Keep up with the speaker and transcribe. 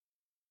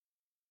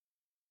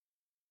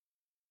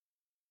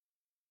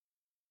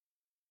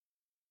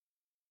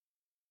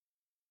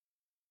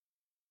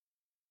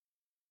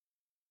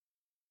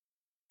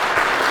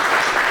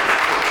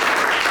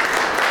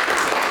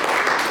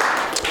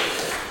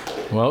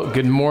Well,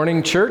 good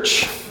morning,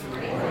 church.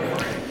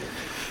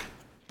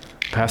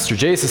 Pastor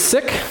Jace is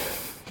sick.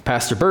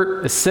 Pastor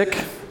Bert is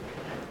sick.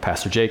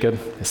 Pastor Jacob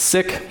is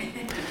sick.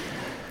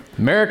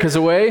 Merrick is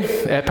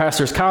away at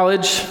Pastor's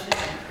College.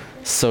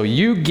 So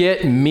you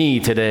get me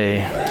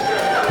today.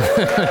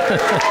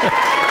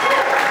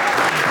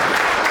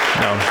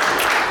 No.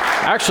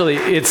 Actually,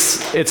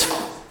 it's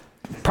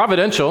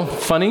providential,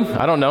 funny,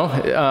 I don't know.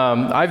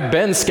 I've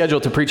been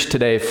scheduled to preach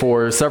today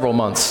for several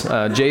months.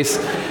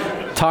 Jace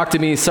talked to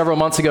me several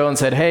months ago and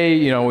said, hey,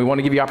 we want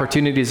to give you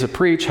opportunities to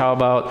preach. How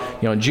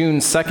about, June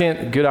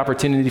 2nd, good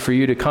opportunity for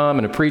you to come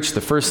and to preach the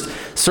first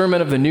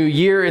sermon of the new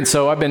year. And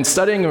so I've been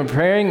studying and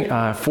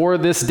preparing for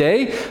this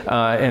day.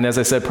 And as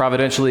I said,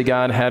 providentially,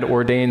 God had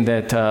ordained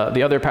that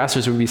the other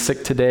pastors would be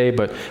sick today,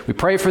 but we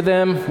pray for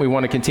them. We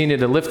want to continue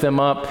to lift them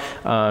up,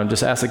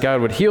 just ask that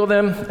God would heal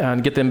them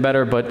and get them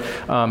better. But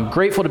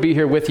grateful to be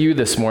here with you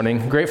this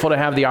morning. Grateful to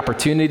have the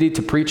opportunity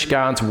to preach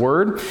God's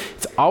word.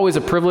 It's always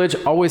a privilege,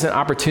 always an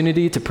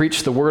opportunity to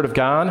preach the word of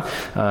God,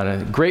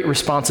 a great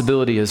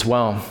responsibility as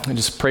well. I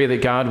just pray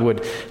that God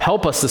would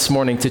help us this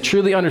morning to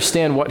truly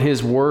understand what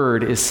his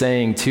word is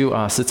saying to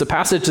us. It's a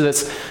passage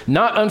that's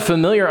not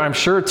unfamiliar, I'm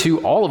sure,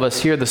 to all of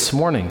us here this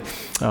morning.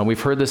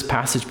 We've heard this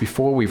passage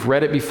before, we've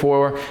read it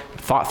before,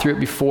 thought through it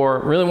before.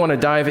 Really want to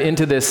dive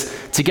into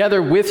this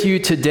together with you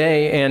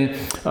today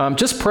and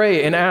just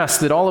pray and ask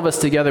that all of us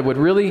together would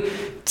really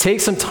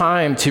take some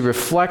time to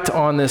reflect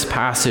on this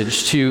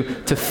passage, to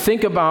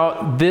think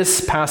about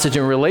this passage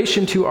in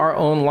relation to our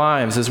own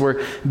lives as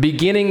we're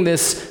beginning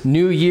this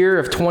new year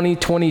of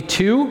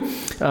 2022.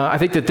 I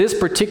think that this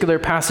particular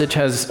passage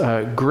has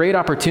a great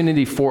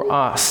opportunity for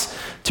us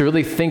to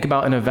really think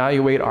about and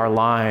evaluate our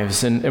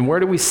lives and where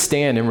do we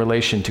stand in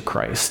relation to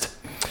Christ?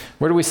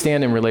 Where do we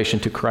stand in relation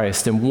to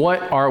Christ, and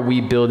what are we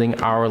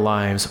building our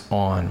lives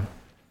on?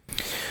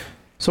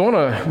 So I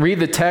want to read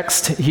the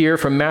text here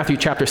from Matthew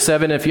chapter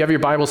 7. If you have your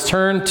Bibles,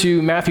 turn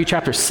to Matthew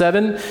chapter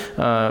 7,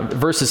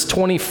 verses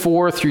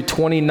 24 through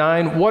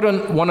 29.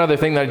 One other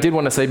thing that I did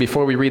want to say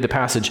before we read the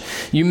passage.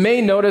 You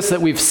may notice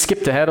that we've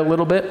skipped ahead a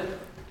little bit.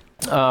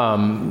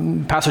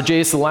 Pastor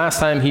Jace, the last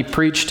time he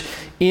preached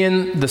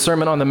in the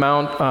Sermon on the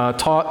Mount,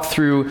 taught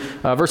through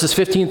verses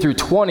 15 through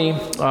 20,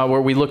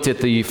 where we looked at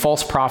the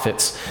false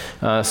prophets.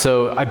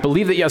 So I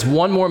believe that he has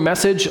one more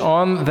message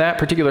on that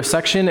particular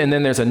section, and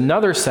then there's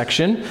another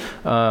section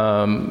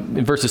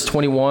in verses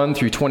 21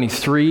 through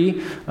 23,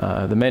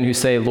 the men who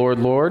say, Lord,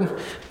 Lord.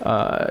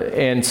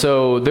 And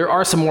so there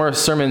are some more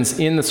sermons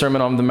in the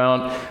Sermon on the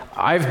Mount.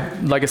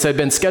 I've, like I said,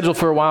 been scheduled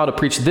for a while to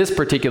preach this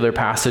particular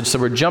passage, so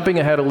we're jumping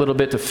ahead a little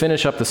bit to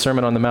finish up the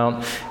Sermon on the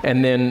Mount,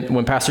 and then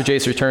when Pastor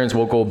Jace returns,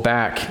 we'll go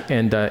back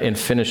and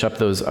finish up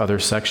those other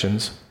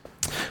sections.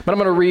 But I'm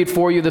going to read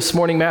for you this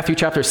morning Matthew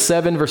chapter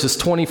 7, verses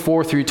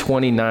 24 through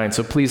 29,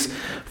 so please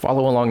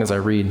follow along as I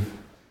read.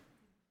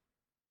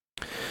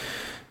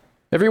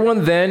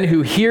 Everyone then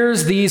who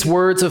hears these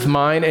words of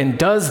mine and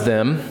does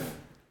them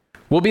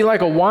will be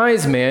like a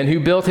wise man who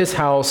built his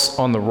house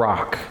on the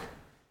rock.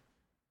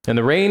 And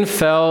the rain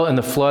fell, and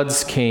the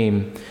floods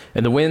came,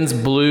 and the winds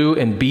blew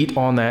and beat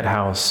on that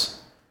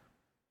house.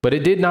 But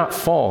it did not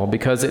fall,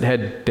 because it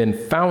had been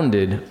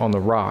founded on the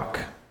rock.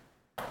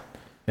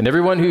 And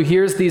everyone who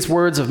hears these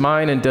words of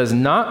mine and does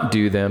not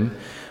do them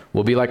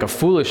will be like a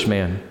foolish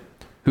man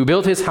who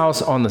built his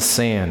house on the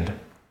sand.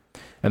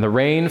 And the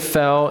rain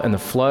fell, and the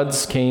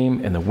floods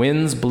came, and the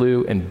winds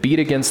blew and beat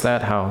against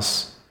that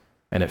house,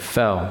 and it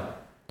fell.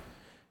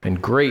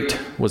 And great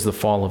was the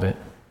fall of it.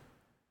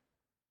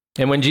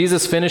 And when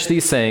Jesus finished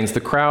these sayings,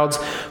 the crowds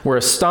were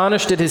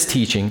astonished at his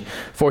teaching,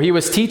 for he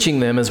was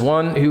teaching them as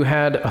one who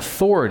had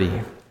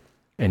authority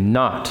and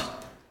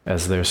not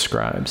as their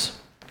scribes.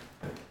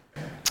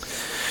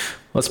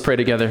 Let's pray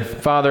together.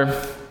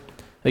 Father,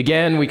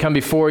 again, we come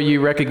before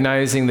you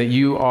recognizing that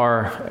you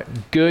are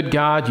good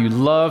God, you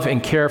love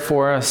and care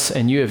for us,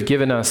 and you have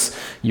given us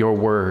your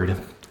word.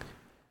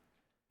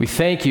 We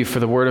thank you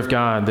for the word of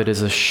God that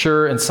is a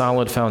sure and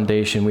solid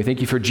foundation. We thank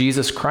you for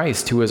Jesus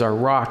Christ, who is our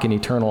rock and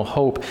eternal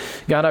hope.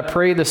 God, I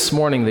pray this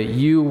morning that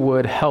you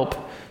would help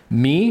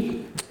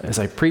me as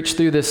I preach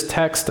through this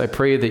text. I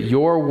pray that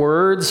your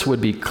words would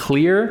be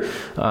clear,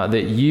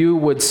 that you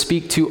would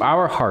speak to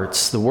our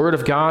hearts. The word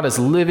of God is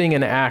living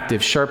and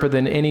active, sharper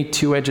than any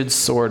two-edged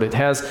sword. It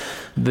has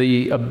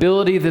the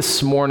ability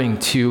this morning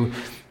to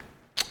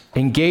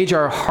engage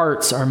our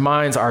hearts, our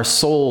minds, our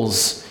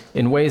souls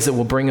in ways that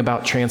will bring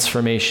about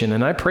transformation.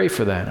 And I pray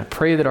for that. I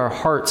pray that our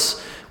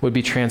hearts would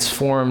be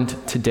transformed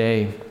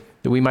today,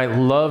 that we might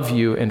love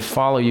you and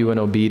follow you in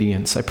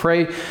obedience. I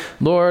pray,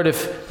 Lord,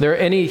 if there are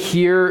any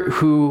here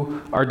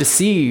who are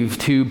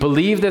deceived, who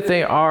believe that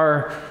they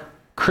are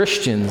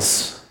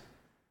Christians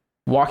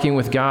walking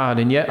with God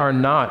and yet are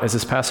not, as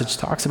this passage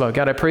talks about,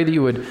 God, I pray that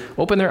you would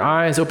open their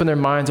eyes, open their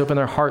minds, open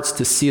their hearts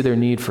to see their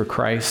need for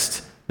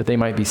Christ, that they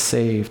might be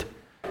saved.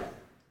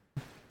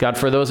 God,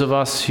 for those of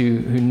us who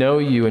know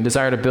you and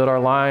desire to build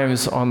our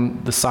lives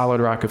on the solid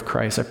rock of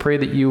Christ, I pray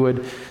that you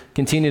would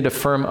continue to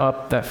firm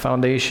up that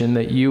foundation,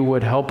 that you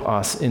would help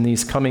us in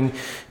these coming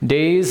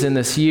days, in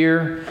this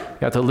year,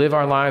 God, to live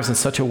our lives in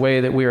such a way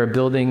that we are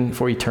building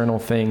for eternal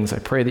things. I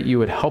pray that you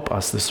would help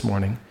us this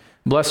morning.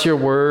 Bless your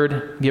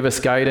word. Give us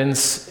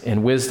guidance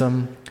and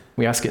wisdom.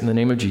 We ask it in the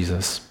name of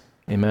Jesus.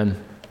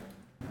 Amen.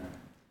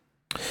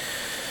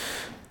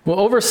 Well,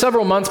 over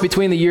several months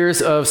between the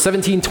years of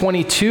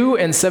 1722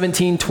 and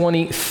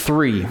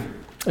 1723,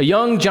 a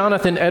young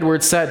Jonathan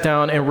Edwards sat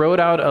down and wrote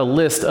out a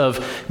list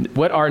of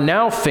what are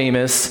now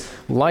famous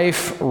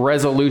life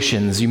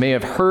resolutions. You may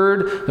have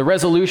heard the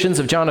resolutions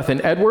of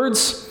Jonathan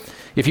Edwards.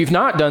 If you've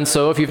not done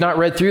so, if you've not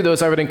read through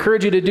those, I would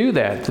encourage you to do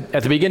that.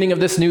 At the beginning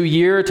of this new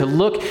year, to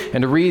look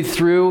and to read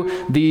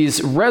through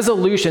these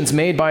resolutions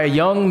made by a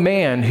young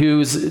man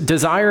whose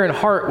desire and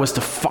heart was to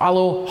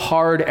follow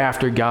hard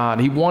after God.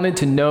 He wanted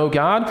to know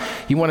God.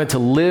 He wanted to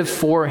live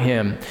for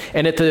him.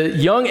 And at the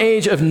young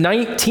age of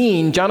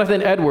 19,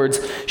 Jonathan Edwards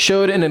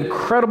showed an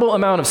incredible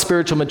amount of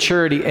spiritual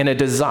maturity and a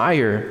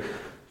desire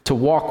to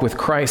walk with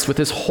Christ with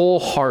his whole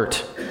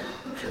heart.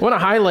 I want to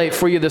highlight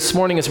for you this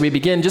morning as we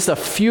begin just a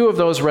few of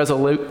those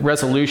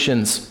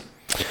resolutions.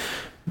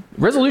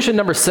 Resolution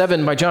number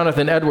 7 by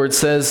Jonathan Edwards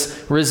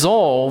says,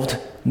 resolved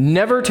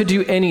never to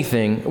do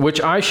anything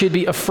which I should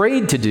be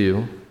afraid to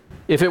do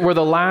if it were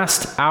the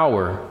last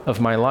hour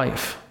of my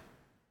life.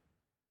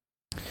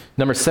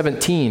 Number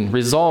 17,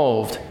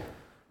 resolved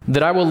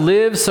that I will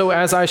live so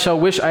as I shall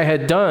wish I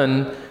had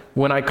done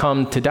when I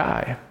come to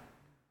die.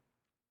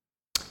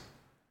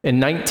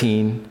 And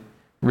 19,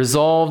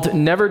 resolved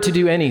never to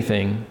do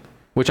anything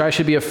which I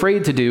should be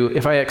afraid to do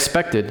if I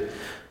expected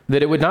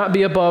that it would not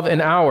be above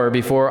an hour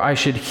before I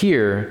should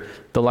hear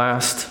the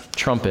last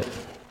trumpet.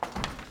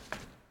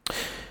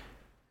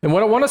 And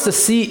what I want us to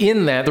see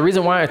in that, the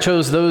reason why I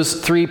chose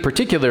those 3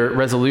 particular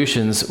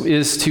resolutions,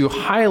 is to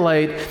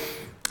highlight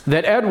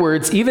that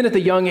Edwards, even at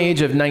the young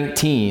age of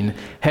 19,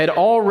 had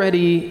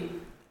already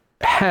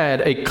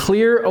had a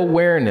clear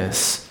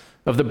awareness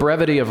of the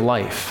brevity of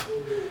life.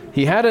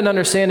 He had an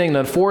understanding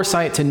and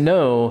foresight to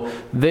know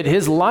that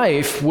his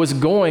life was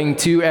going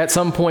to, at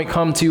some point,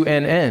 come to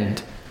an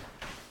end.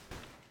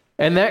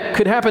 And that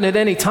could happen at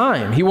any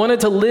time. He wanted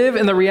to live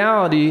in the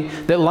reality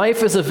that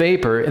life is a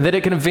vapor, and that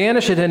it can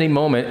vanish at any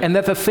moment, and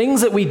that the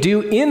things that we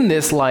do in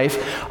this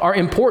life are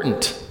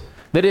important,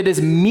 that it is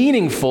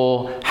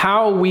meaningful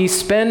how we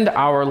spend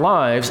our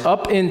lives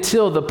up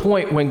until the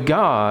point when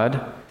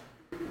God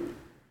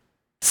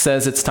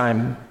says it's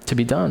time to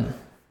be done.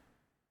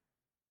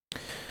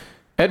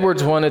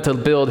 Edwards wanted to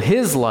build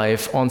his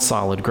life on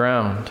solid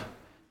ground.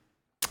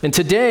 And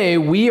today,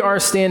 we are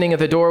standing at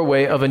the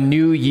doorway of a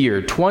new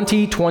year,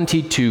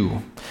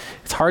 2022.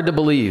 It's hard to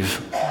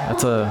believe.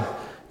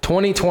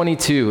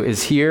 2022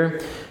 is here.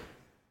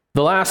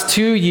 The last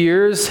 2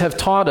 years have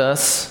taught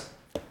us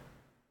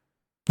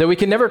that we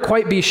can never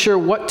quite be sure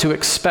what to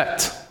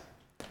expect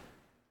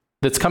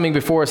that's coming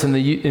before us in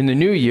the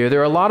new year.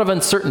 There are a lot of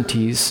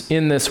uncertainties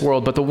in this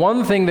world, but the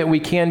one thing that we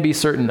can be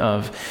certain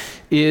of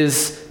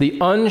is the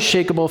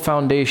unshakable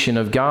foundation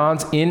of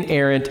God's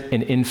inerrant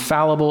and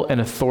infallible and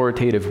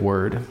authoritative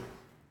word.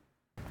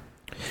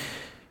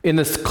 In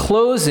this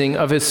closing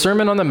of his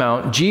Sermon on the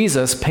Mount,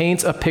 Jesus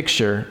paints a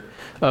picture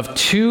of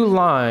 2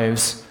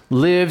 lives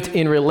lived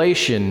in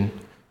relation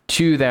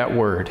to that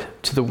word,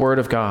 to the word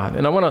of God.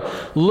 And I want to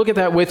look at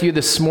that with you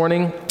this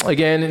morning.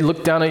 Again,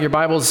 look down at your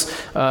Bibles,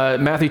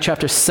 Matthew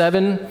chapter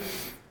 7.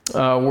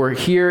 We're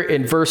here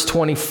in verse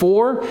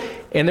 24,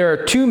 and there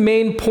are 2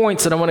 main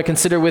points that I want to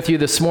consider with you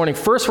this morning.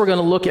 First, we're going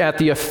to look at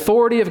the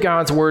authority of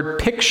God's word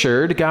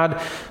pictured.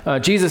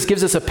 Jesus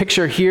gives us a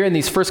picture here in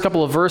these first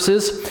couple of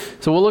verses.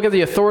 So we'll look at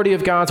the authority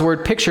of God's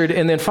word pictured,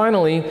 and then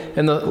finally,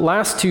 in the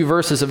last 2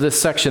 verses of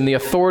this section, the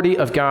authority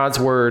of God's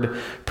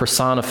word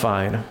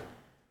personified.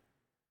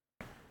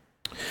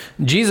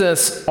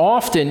 Jesus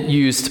often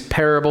used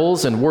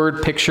parables and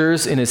word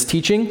pictures in his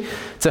teaching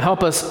to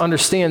help us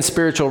understand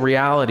spiritual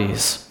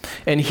realities.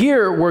 And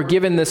here we're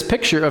given this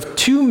picture of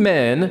 2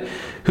 men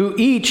who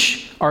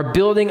each are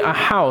building a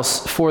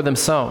house for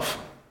themselves.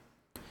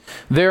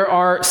 There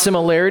are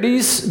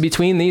similarities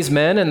between these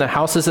men and the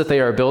houses that they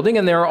are building,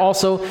 and there are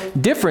also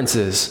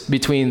differences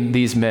between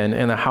these men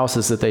and the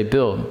houses that they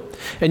build.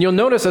 And you'll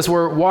notice as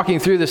we're walking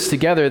through this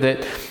together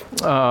that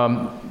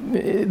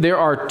there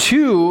are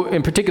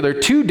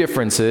 2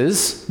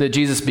 differences that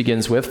Jesus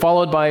begins with,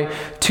 followed by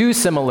 2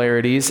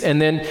 similarities,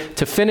 and then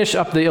to finish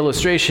up the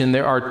illustration,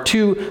 there are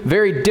 2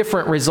 very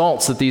different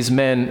results that these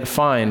men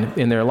find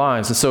in their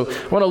lives. And so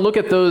I want to look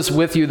at those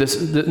with you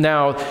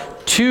now.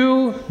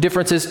 2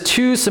 differences,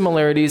 2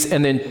 similarities,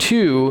 and then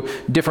 2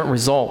 different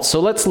results. So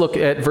let's look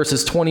at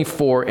verses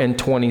 24 and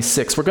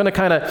 26. We're going to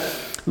kind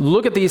of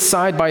look at these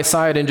side by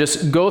side and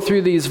just go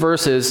through these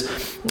verses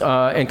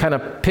and kind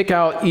of pick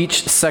out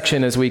each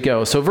section as we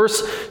go. So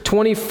verse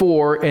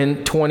 24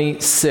 and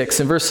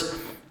 26. In verse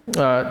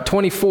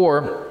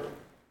 24,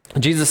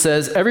 Jesus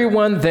says,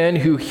 "Everyone then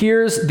who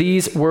hears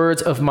these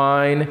words of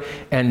mine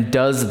and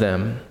does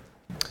them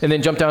And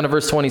then jump down to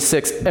verse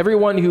 26.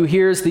 Everyone who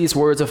hears these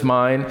words of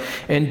mine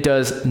and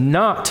does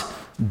not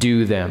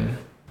do them.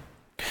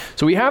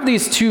 So we have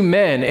these two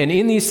men, and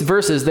in these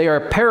verses, they are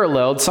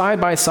paralleled side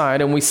by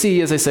side, and we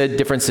see, as I said,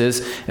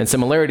 differences and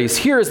similarities.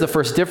 Here is the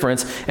first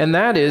difference, and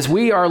that is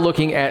we are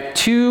looking at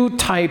two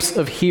types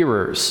of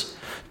hearers.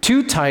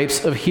 Two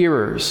types of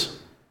hearers.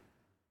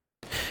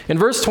 In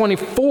verse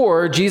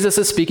 24, Jesus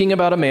is speaking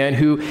about a man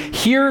who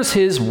hears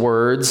his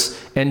words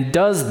and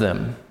does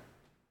them.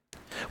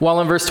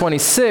 While in verse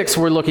 26,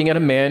 we're looking at a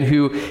man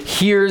who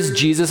hears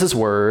Jesus'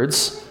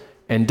 words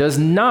and does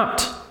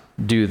not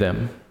do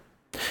them.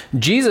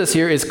 Jesus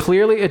here is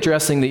clearly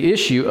addressing the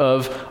issue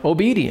of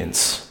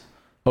obedience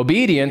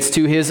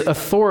to his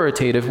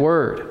authoritative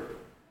word.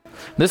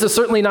 This is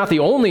certainly not the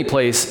only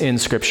place in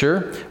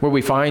Scripture where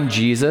we find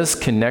Jesus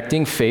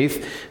connecting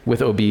faith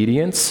with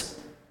obedience.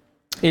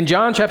 In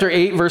John chapter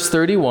 8, verse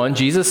 31,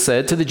 Jesus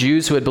said to the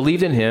Jews who had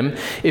believed in him,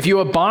 "If you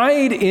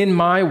abide in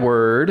my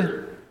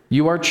word,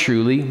 you are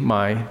truly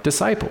my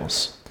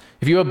disciples."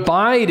 If you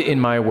abide in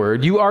my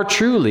word, you are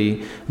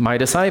truly my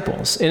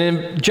disciples. And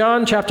in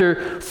John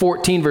chapter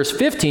 14, verse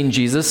 15,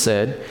 Jesus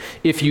said,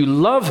 "If you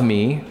love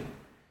me,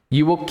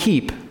 you will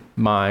keep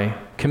my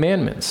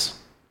commandments."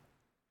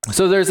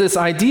 So there's this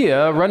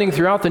idea running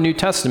throughout the New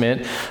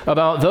Testament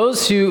about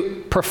those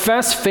who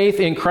profess faith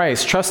in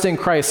Christ, trust in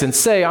Christ, and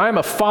say, "I'm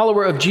a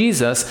follower of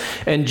Jesus."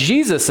 And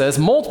Jesus says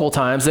multiple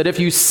times that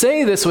if you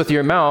say this with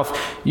your mouth,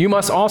 you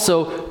must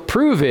also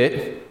prove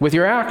it with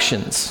your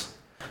actions.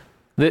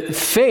 That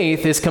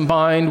faith is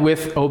combined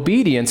with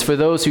obedience for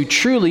those who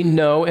truly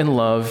know and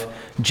love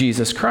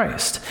Jesus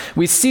Christ.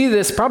 We see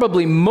this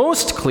probably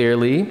most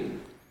clearly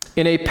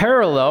in a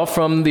parallel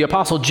from the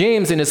Apostle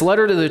James in his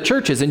letter to the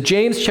churches. In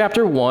James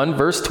chapter 1,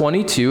 verse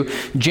 22,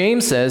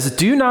 James says,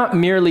 "Do not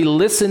merely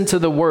listen to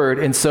the word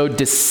and so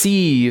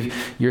deceive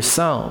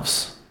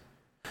yourselves,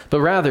 but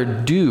rather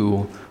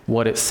do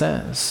what it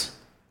says."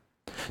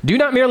 Do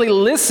not merely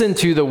listen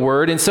to the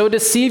word and so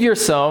deceive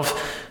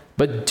yourself,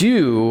 but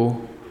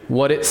do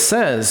what it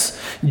says.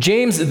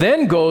 James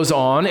then goes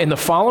on in the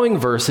following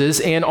verses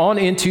and on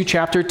into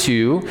chapter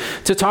 2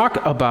 to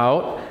talk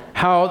about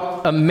how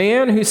a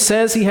man who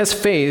says he has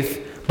faith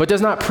but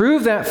does not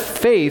prove that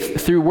faith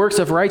through works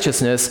of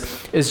righteousness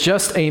is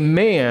just a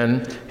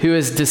man who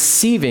is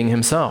deceiving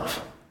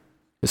himself.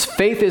 His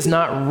faith is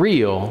not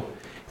real.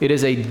 It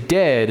is a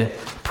dead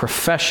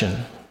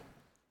profession.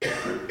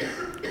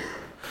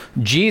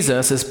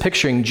 Jesus is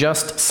picturing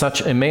just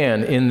such a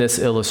man in this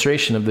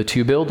illustration of the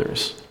two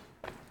builders.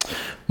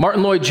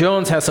 Martin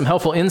Lloyd-Jones has some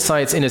helpful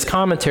insights in his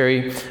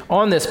commentary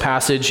on this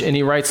passage, and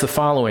he writes the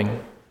following.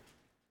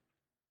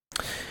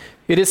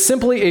 It is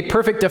simply a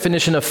perfect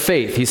definition of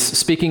faith. He's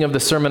speaking of the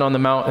Sermon on the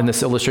Mount in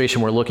this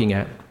illustration we're looking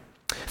at.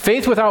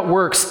 Faith without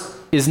works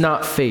is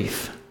not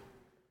faith.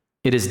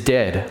 It is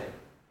dead.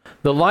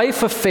 The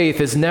life of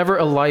faith is never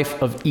a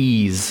life of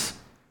ease.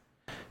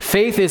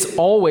 Faith is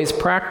always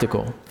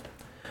practical.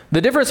 The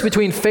difference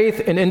between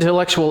faith and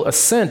intellectual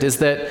assent is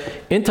that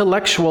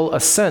intellectual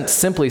assent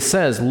simply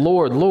says,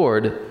 "Lord,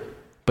 Lord,"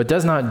 but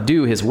does not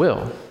do his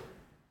will.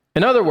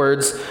 In other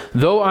words,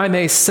 though I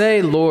may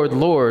say, "Lord,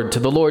 Lord," to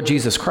the Lord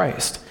Jesus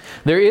Christ,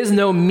 there is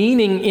no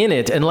meaning in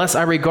it unless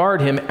I regard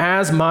him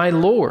as my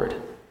Lord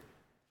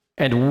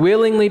and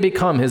willingly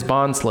become his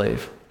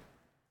bondslave.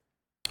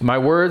 My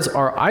words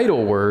are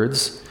idle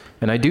words,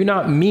 and I do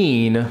not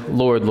mean,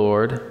 "Lord,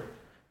 Lord,"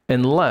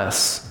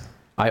 unless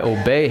I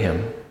obey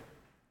him.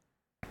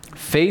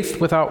 Faith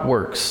without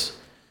works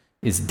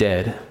is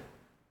dead.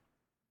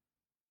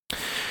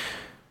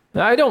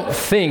 Now, I don't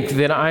think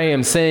that I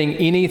am saying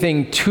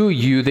anything to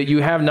you that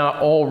you have not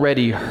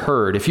already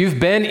heard. If you've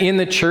been in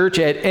the church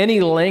at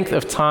any length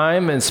of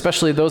time, and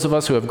especially those of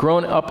us who have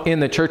grown up in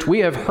the church, we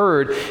have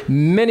heard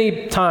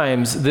many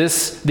times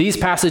these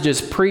passages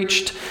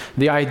preached,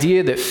 the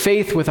idea that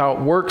faith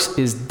without works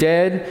is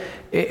dead.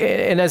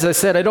 And as I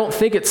said, I don't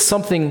think it's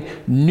something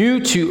new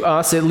to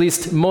us, at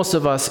least most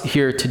of us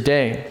here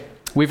today.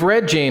 We've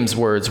read James'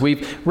 words.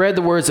 We've read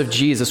the words of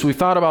Jesus. We've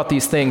thought about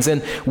these things.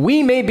 And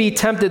we may be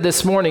tempted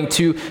this morning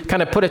to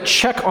kind of put a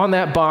check on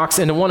that box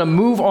and to want to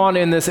move on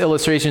in this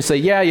illustration and say,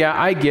 yeah,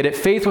 I get it.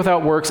 Faith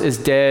without works is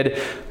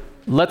dead.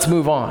 Let's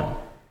move on.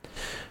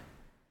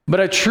 But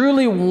I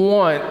truly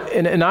want,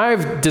 and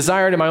I've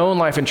desired in my own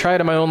life and tried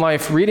in my own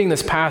life, reading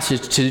this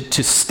passage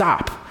to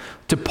stop,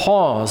 to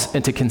pause,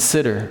 and to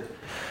consider,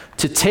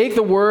 to take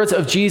the words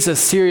of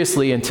Jesus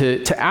seriously and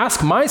to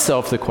ask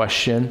myself the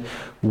question,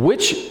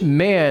 which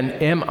man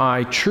am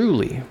I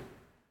truly?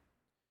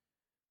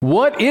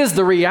 What is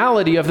the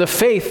reality of the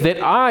faith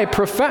that I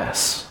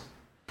profess?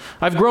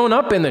 I've grown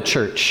up in the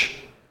church,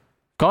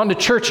 gone to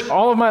church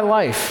all of my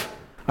life.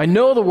 I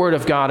know the Word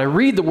of God. I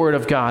read the Word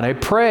of God. I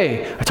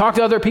pray. I talk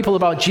to other people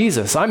about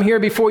Jesus. I'm here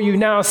before you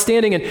now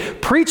standing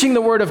and preaching the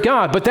Word of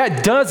God, but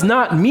that does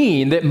not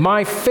mean that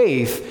my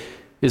faith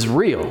is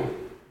real.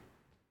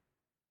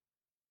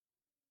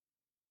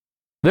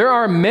 There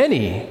are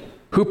many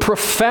who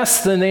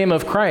profess the name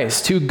of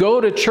Christ, who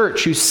go to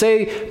church, who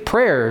say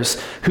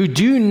prayers, who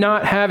do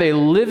not have a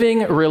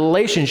living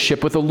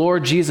relationship with the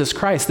Lord Jesus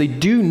Christ. They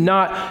do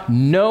not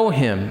know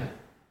him.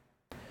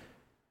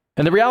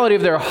 And the reality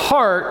of their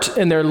heart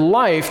and their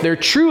life, their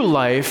true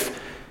life,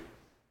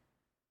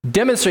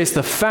 demonstrates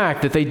the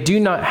fact that they do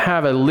not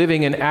have a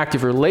living and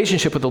active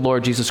relationship with the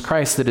Lord Jesus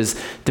Christ that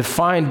is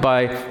defined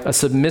by a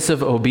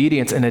submissive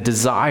obedience and a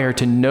desire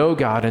to know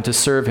God and to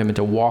serve him and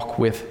to walk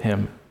with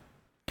him.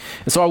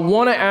 And so I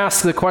want to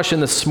ask the question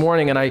this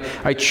morning, and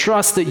I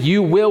trust that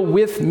you will,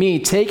 with me,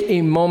 take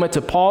a moment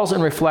to pause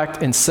and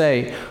reflect and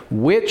say,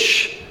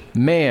 which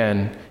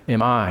man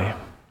am I?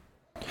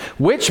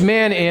 Which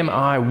man am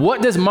I?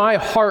 What does my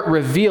heart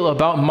reveal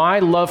about my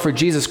love for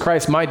Jesus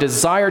Christ, my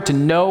desire to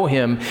know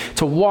him,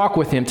 to walk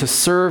with him, to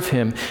serve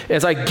him?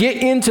 As I get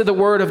into the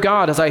Word of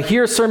God, as I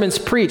hear sermons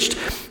preached,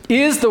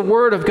 is the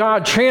Word of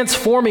God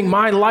transforming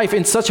my life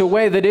in such a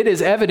way that it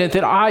is evident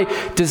that I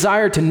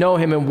desire to know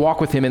him and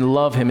walk with him and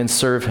love him and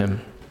serve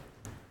him?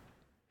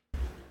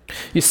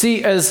 You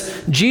see,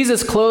 as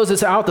Jesus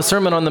closes out the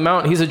Sermon on the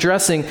Mount, he's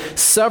addressing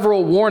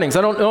several warnings.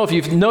 I don't know if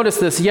you've noticed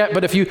this yet,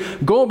 but if you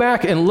go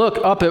back and look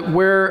up at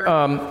where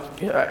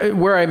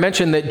I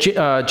mentioned that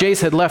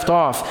Jace had left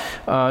off,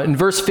 in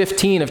verse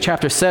 15 of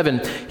chapter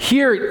 7,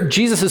 here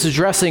Jesus is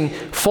addressing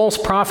false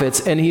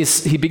prophets, and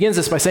he begins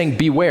this by saying,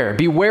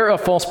 beware of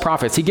false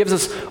prophets. He gives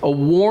us a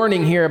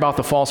warning here about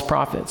the false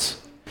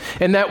prophets.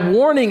 And that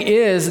warning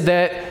is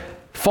that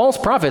false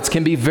prophets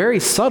can be very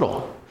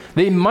subtle.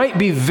 They might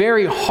be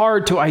very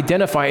hard to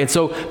identify, and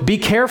so be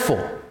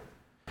careful.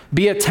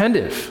 Be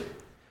attentive.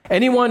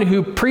 Anyone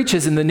who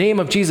preaches in the name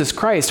of Jesus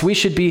Christ, we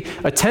should be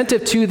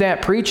attentive to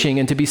that preaching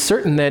and to be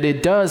certain that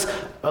it does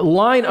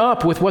line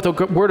up with what the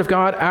Word of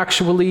God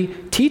actually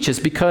teaches,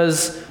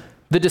 because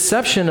the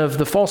deception of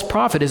the false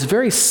prophet is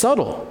very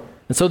subtle.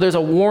 And so there's a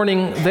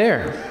warning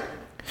there.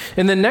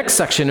 In the next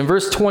section, in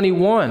verse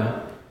 21,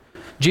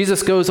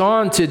 Jesus goes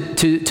on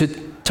to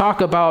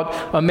talk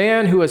about a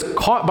man who is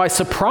caught by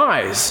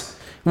surprise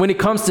when he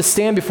comes to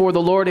stand before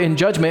the Lord in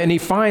judgment, and he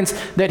finds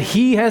that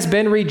he has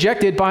been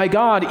rejected by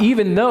God,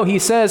 even though he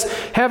says,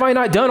 have I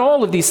not done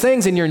all of these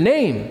things in your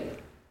name?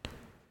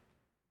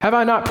 Have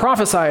I not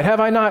prophesied? Have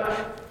I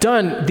not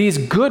done these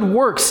good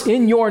works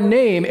in your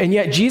name? And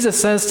yet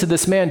Jesus says to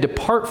this man,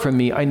 depart from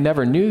me, I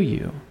never knew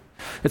you.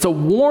 It's a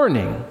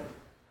warning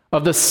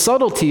of the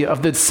subtlety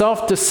of the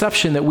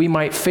self-deception that we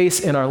might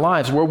face in our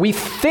lives, where we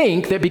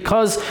think that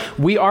because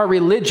we are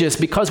religious,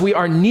 because we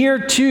are near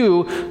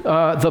to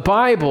the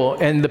Bible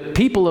and the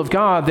people of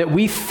God, that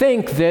we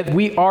think that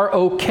we are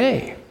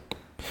okay.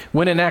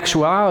 When in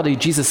actuality,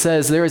 Jesus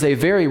says there is a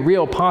very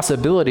real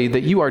possibility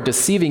that you are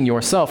deceiving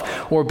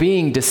yourself or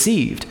being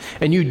deceived,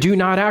 and you do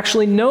not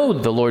actually know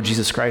the Lord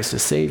Jesus Christ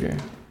as Savior.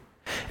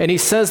 And he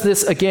says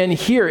this again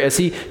here as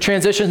he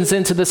transitions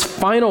into this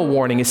final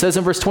warning. He says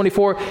in verse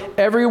 24,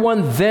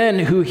 everyone then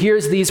who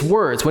hears these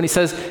words. When he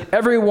says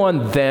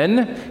everyone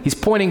then, he's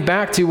pointing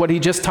back to what he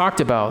just talked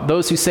about.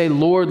 Those who say,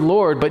 Lord,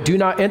 Lord, but do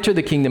not enter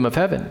the kingdom of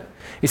heaven.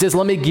 He says,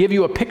 let me give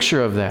you a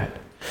picture of that.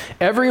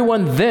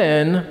 Everyone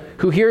then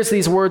who hears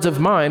these words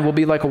of mine will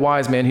be like a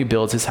wise man who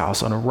builds his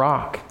house on a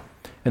rock.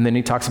 And then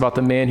he talks about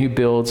the man who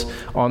builds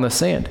on the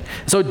sand.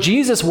 So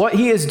Jesus, what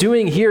he is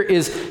doing here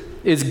is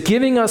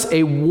giving us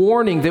a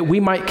warning that we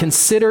might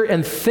consider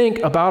and think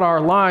about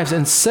our lives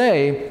and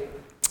say,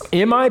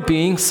 am I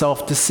being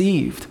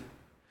self-deceived?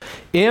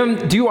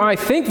 Do I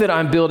think that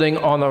I'm building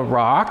on a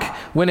rock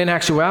when in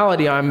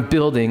actuality I'm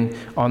building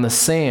on the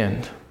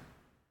sand?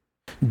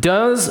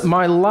 Does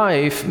my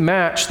life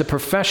match the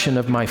profession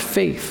of my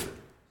faith?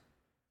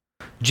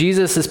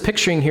 Jesus is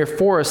picturing here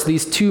for us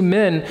these two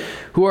men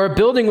who are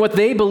building what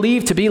they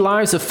believe to be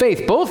lives of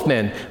faith. Both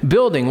men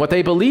building what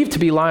they believe to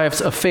be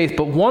lives of faith,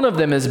 but one of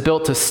them is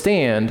built to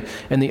stand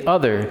and the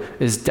other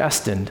is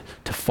destined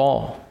to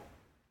fall.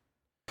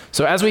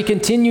 So as we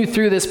continue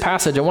through this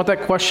passage, I want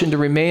that question to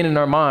remain in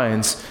our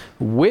minds.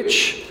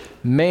 Which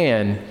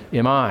man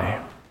am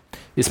I?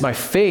 Is my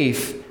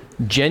faith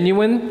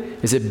genuine?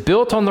 Is it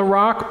built on the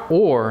rock,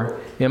 or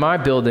am I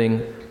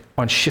building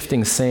on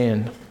shifting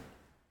sand?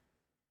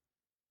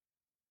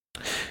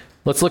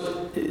 Let's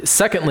look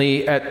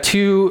secondly at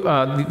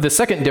the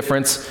second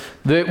difference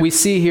that we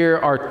see here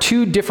are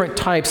two different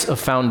types of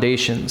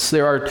foundations.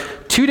 There are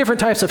two different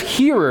types of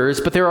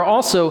hearers, but there are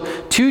also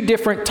two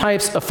different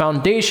types of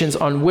foundations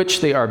on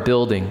which they are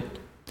building.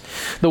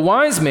 The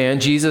wise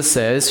man, Jesus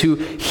says, who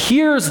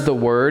hears the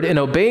word and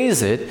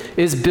obeys it,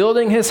 is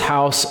building his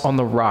house on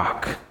the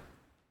rock.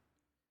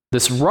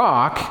 This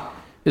rock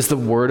is the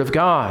word of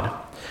God,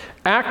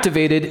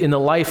 activated in the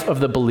life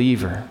of the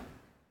believer.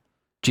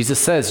 Jesus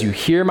says, you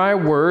hear my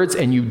words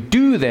and you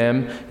do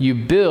them, you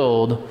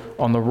build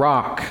on the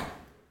rock.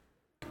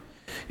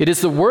 It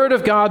is the word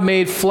of God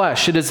made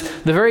flesh. It is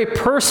the very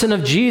person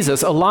of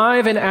Jesus,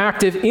 alive and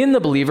active in the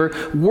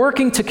believer,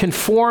 working to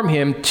conform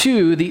him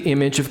to the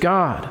image of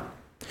God.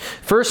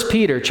 1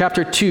 Peter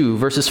chapter 2,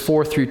 verses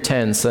 4 through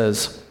 10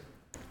 says,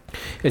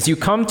 as you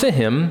come to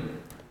him,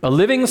 a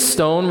living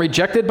stone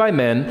rejected by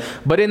men,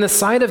 but in the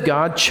sight of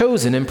God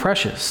chosen and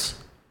precious.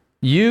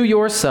 You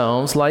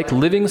yourselves, like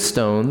living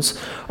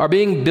stones, are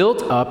being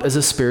built up as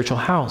a spiritual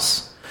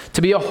house,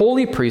 to be a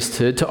holy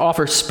priesthood, to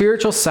offer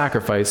spiritual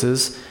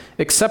sacrifices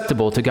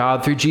acceptable to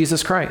God through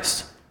Jesus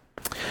Christ.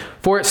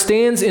 For it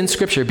stands in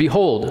Scripture,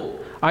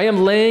 behold, I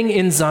am laying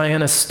in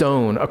Zion a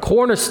stone, a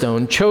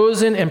cornerstone,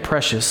 chosen and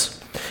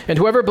precious, and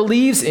whoever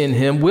believes in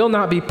him will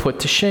not be put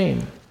to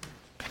shame.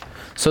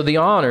 So the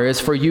honor is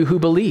for you who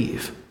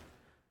believe.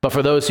 But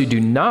for those who do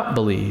not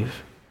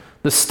believe,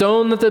 the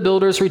stone that the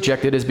builders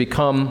rejected has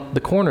become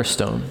the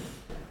cornerstone,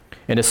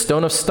 and a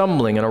stone of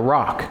stumbling and a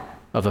rock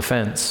of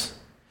offense.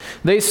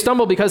 They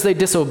stumble because they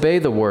disobey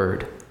the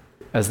word,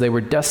 as they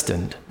were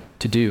destined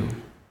to do.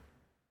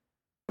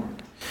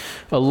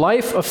 A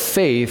life of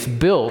faith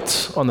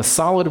built on the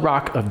solid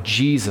rock of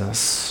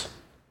Jesus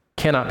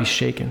cannot be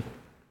shaken.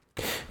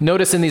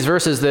 Notice in these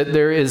verses that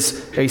there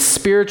is a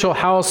spiritual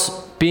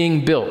house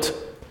being built.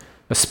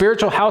 A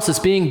spiritual house is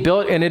being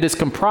built, and it is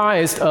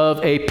comprised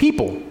of a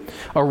people,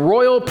 a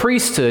royal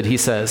priesthood, he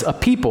says, a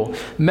people,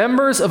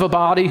 members of a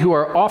body who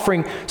are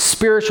offering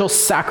spiritual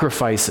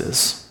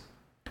sacrifices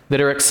that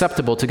are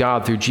acceptable to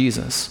God through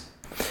Jesus.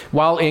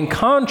 While in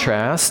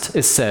contrast,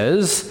 it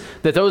says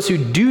that those who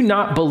do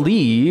not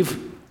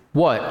believe,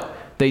 what?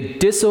 They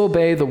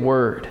disobey the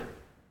word.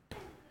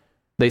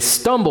 They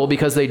stumble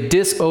because they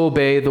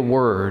disobey the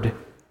word,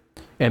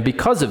 and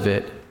because of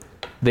it,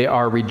 they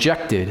are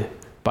rejected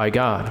by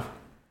God.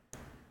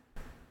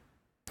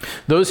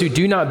 Those who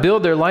do not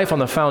build their life on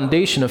the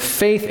foundation of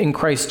faith in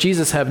Christ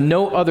Jesus have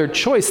no other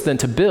choice than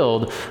to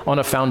build on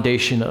a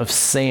foundation of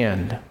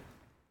sand.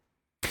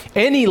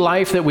 Any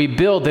life that we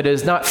build that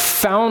is not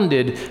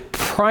founded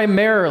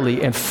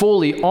primarily and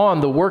fully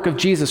on the work of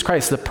Jesus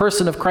Christ, the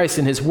person of Christ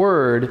and his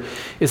word,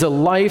 is a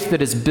life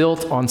that is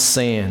built on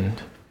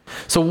sand.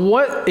 So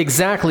what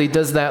exactly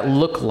does that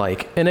look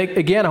like? And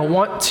again, I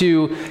want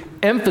to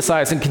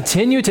emphasize and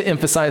continue to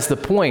emphasize the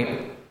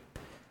point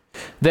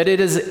that it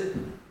is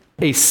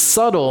a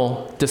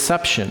subtle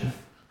deception.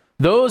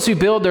 Those who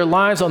build their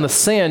lives on the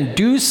sand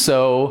do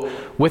so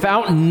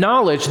without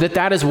knowledge that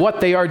that is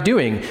what they are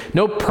doing.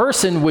 No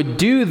person would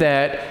do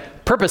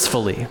that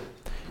purposefully.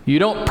 You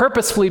don't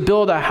purposefully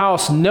build a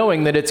house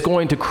knowing that it's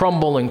going to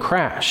crumble and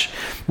crash.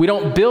 We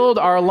don't build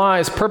our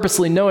lives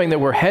purposely knowing that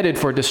we're headed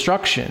for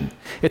destruction.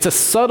 It's a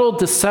subtle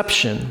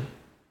deception.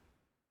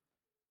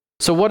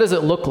 So what does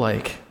it look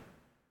like?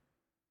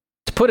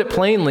 To put it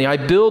plainly, I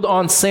build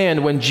on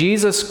sand when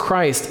Jesus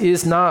Christ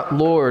is not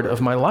Lord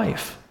of my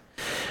life.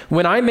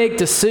 When I make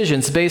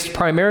decisions based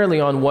primarily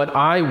on what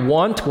I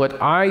want,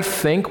 what I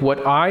think,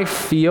 what I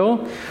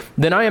feel,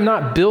 then I am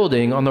not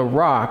building on the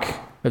rock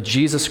of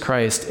Jesus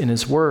Christ in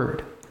his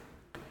word.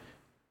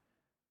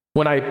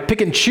 When I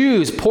pick and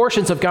choose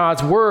portions of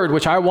God's word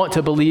which I want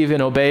to believe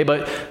and obey,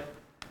 but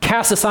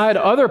cast aside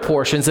other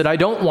portions that I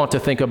don't want to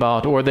think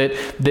about or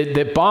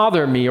that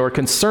bother me or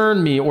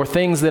concern me or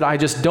things that I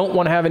just don't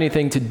want to have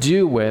anything to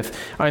do with,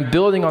 I'm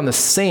building on the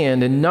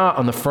sand and not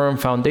on the firm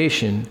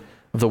foundation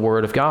of the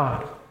word of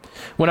God.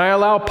 When I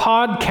allow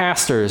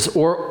podcasters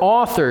or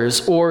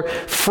authors or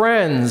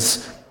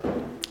friends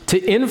to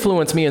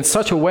influence me in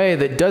such a way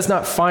that does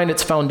not find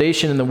its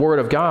foundation in the word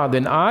of God,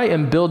 then I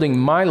am building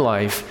my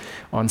life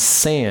on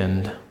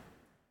sand.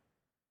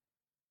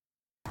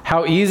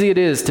 How easy it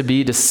is to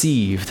be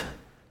deceived,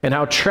 and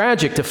how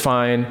tragic to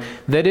find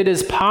that it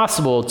is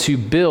possible to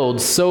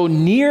build so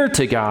near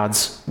to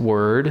God's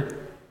word,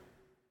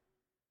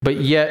 but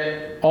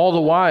yet all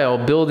the while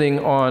building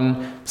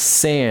on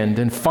sand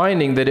and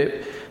finding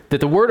that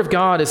the word of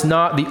God is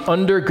not the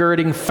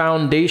undergirding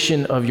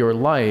foundation of your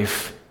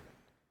life,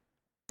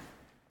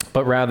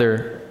 but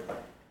rather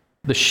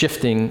the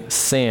shifting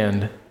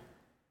sand.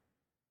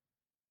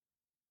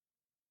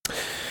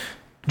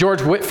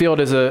 George Whitefield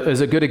is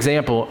a good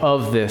example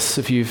of this.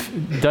 If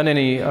you've done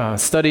any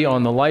study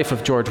on the life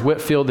of George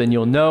Whitefield, then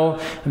you'll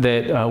know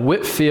that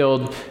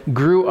Whitefield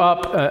grew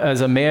up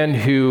as a man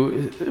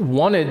who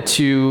wanted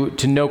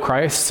to know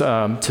Christ,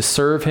 to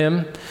serve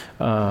him.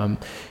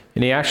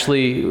 And he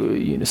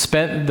actually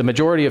spent the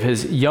majority of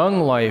his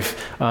young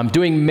life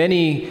doing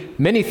many,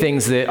 many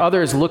things that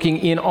others looking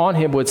in on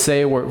him would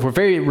say were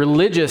very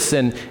religious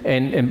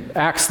and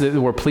acts that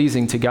were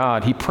pleasing to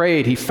God. He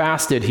prayed, he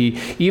fasted,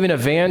 he even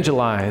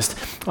evangelized.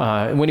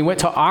 When he went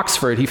to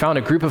Oxford, he found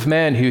a group of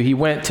men who he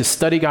went to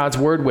study God's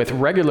word with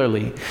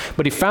regularly.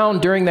 But he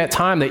found during that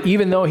time that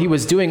even though he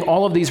was doing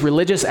all of these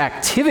religious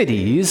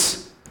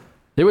activities,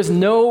 there was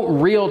no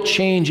real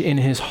change in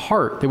his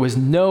heart. There was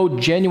no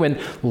genuine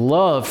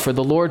love for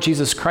the Lord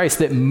Jesus Christ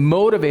that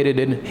motivated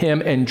him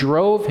and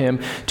drove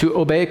him to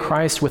obey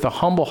Christ with a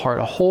humble heart,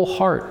 a whole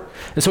heart.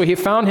 And so he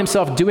found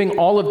himself doing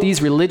all of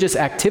these religious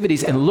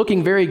activities and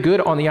looking very good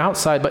on the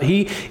outside, but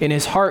he, in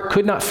his heart,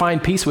 could not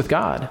find peace with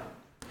God.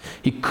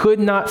 He could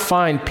not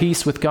find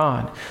peace with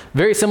God.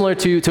 Very similar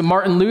to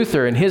Martin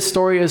Luther and his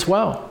story as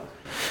well.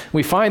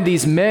 We find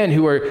these men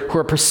who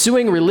are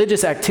pursuing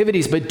religious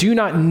activities but do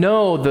not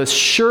know the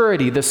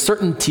surety, the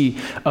certainty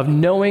of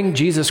knowing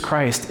Jesus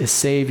Christ as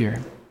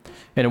Savior.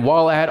 And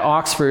while at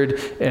Oxford,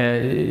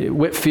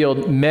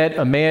 Whitefield met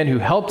a man who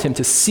helped him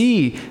to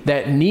see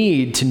that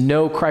need to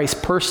know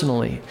Christ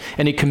personally.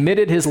 And he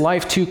committed his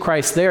life to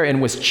Christ there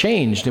and was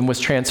changed and was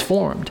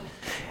transformed.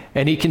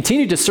 And he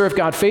continued to serve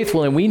God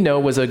faithfully, and we know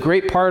was a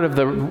great part of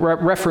the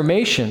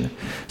Reformation,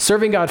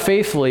 serving God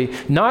faithfully,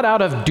 not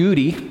out of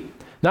duty,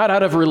 not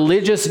out of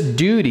religious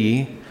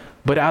duty,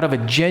 but out of a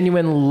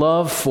genuine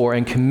love for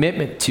and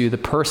commitment to the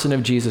person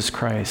of Jesus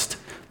Christ,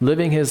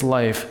 living his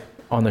life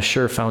on the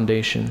sure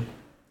foundation.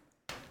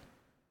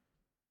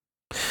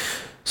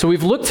 So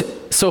we've looked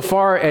so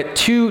far at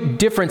two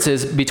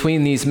differences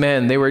between these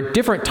men. They were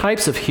different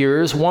types of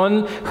hearers.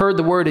 One heard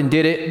the word and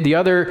did it. The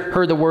other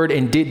heard the word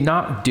and did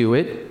not do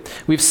it.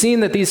 We've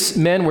seen that these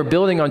men were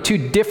building on two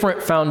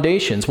different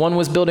foundations. One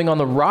was building on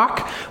the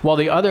rock, while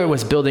the other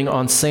was building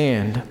on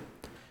sand.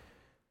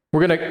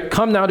 We're going to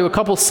come now to a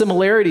couple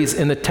similarities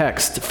in the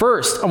text.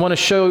 First, I want to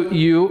show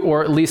you,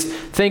 or at least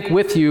think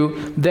with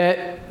you,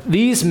 that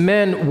these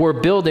men were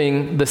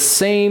building the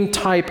same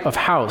type of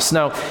house.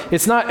 Now,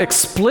 it's not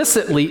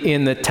explicitly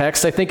in the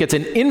text. I think it's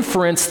an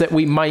inference that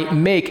we might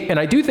make, and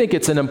I do think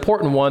it's an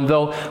important one,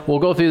 though we'll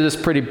go through this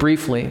pretty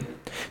briefly.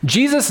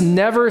 Jesus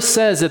never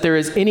says that there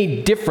is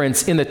any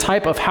difference in the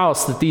type of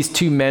house that these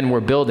two men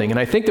were building, and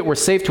I think that we're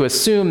safe to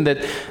assume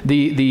that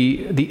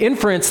the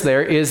inference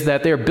there is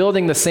that they're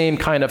building the same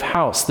kind of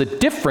house. The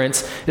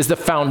difference is the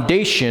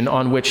foundation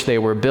on which they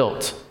were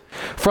built.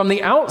 From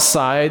the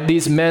outside,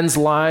 these men's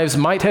lives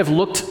might have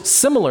looked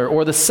similar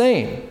or the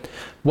same,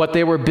 what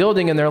they were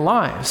building in their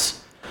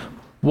lives.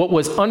 What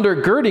was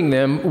undergirding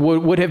them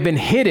would have been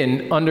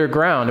hidden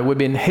underground. It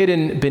would have been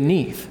hidden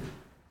beneath.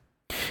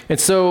 And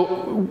so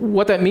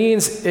what that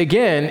means,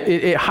 again,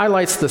 it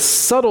highlights the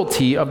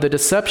subtlety of the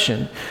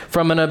deception.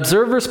 From an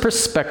observer's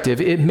perspective,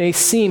 it may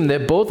seem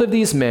that both of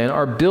these men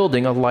are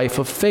building a life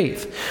of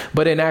faith.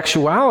 But in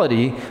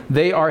actuality,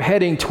 they are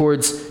heading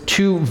towards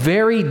two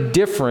very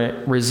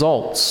different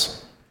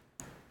results.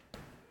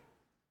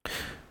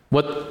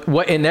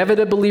 What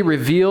inevitably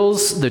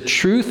reveals the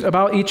truth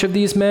about each of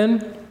these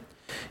men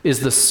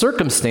is the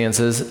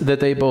circumstances that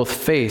they both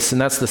face.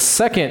 And that's the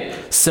second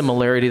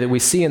similarity that we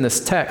see in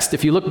this text.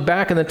 If you look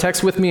back in the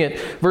text with me at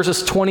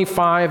verses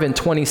 25 and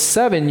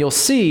 27, you'll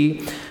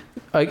see,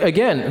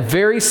 again,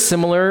 very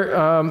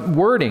similar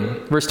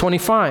wording. Verse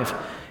 25,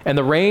 and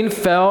the rain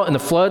fell, and the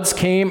floods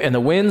came, and the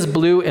winds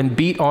blew and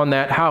beat on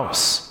that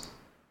house.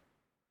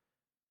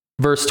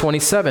 Verse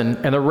 27,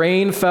 and the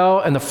rain fell,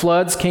 and the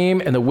floods came,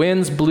 and the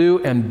winds blew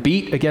and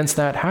beat against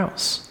that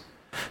house.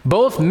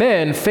 Both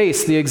men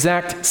face the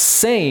exact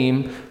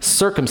same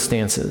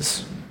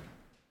circumstances.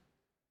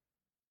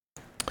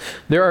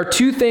 There are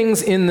two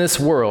things in this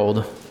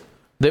world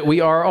that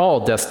we are all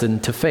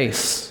destined to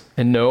face.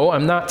 And no,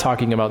 I'm not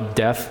talking about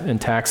death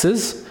and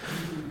taxes,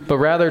 but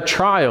rather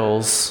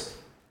trials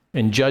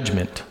and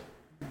judgment.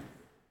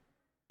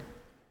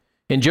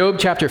 In Job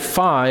chapter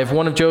 5,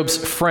 one of Job's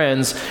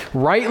friends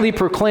rightly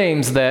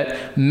proclaims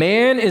that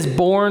man is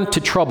born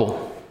to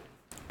trouble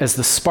as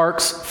the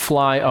sparks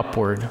fly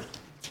upward.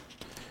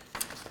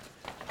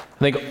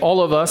 I think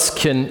all of us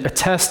can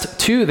attest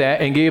to that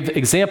and give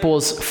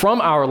examples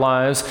from our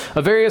lives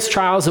of various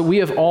trials that we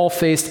have all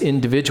faced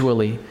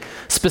individually.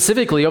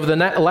 Specifically, over the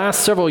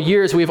last several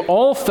years, we have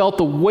all felt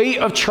the weight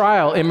of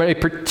trial in a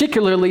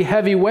particularly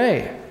heavy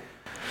way.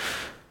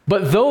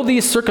 But though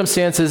these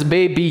circumstances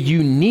may be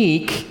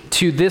unique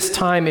to this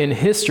time in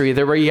history,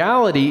 the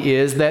reality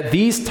is that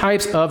these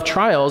types of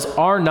trials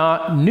are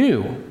not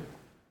new.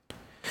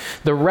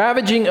 The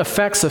ravaging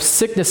effects of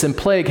sickness and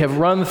plague have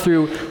run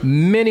through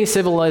many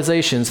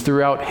civilizations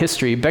throughout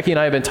history. Becky and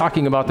I have been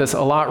talking about this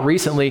a lot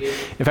recently.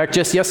 In fact,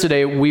 just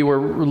yesterday, we were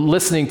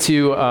listening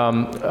to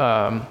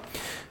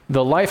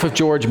the life of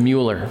George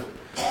Mueller.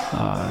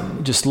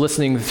 Just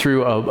listening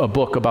through a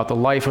book about the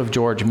life of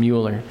George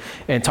Mueller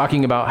and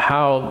talking about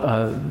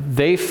how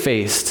they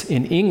faced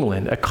in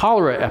England a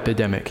cholera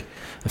epidemic.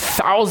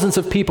 Thousands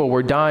of people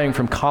were dying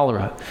from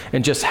cholera,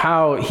 and just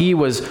how he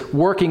was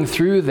working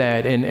through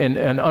that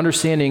and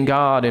understanding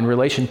God in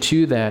relation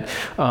to that.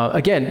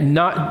 Again,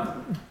 not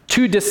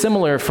too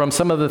dissimilar from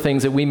some of the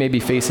things that we may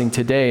be facing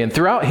today. And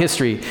throughout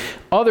history,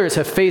 others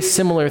have faced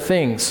similar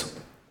things.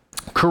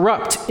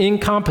 Corrupt,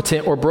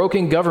 incompetent, or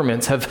broken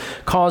governments have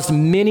caused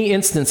many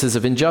instances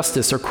of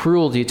injustice or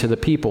cruelty to the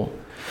people.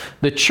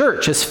 The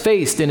church has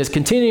faced and is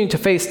continuing to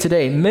face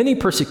today many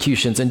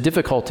persecutions and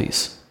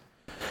difficulties.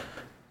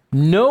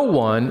 No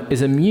one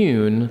is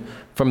immune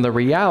from the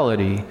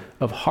reality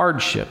of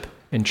hardship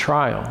and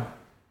trial.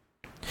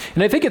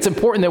 And I think it's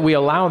important that we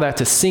allow that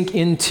to sink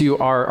into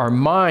our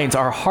minds,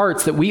 our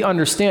hearts, that we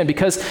understand,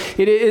 because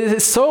it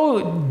is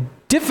so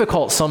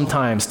difficult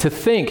sometimes to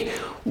think,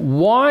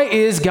 why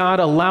is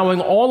God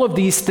allowing all of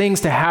these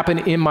things to happen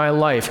in my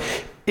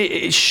life?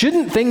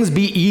 Shouldn't things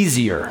be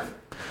easier?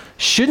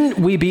 Shouldn't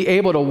we be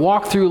able to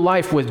walk through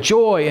life with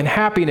joy and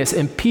happiness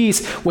and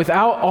peace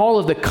without all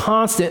of the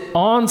constant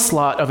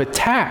onslaught of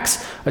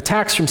attacks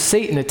from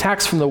Satan,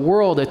 attacks from the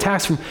world,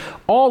 attacks from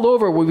all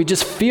over, where we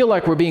just feel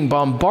like we're being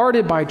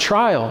bombarded by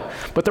trial?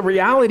 But the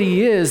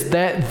reality is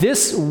that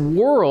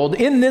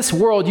in this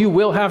world, you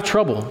will have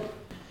trouble.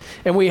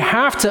 And we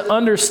have to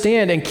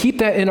understand and keep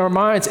that in our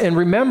minds and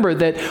remember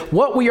that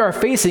what we are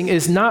facing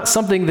is not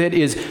something that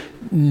is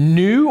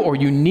new or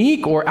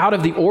unique or out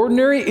of the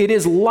ordinary. It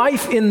is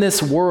life in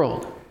this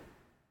world.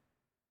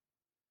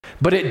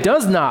 But it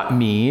does not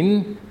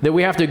mean that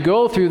we have to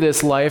go through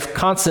this life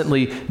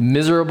constantly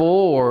miserable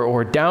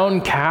or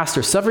downcast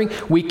or suffering.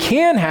 We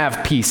can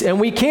have peace and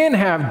we can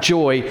have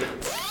joy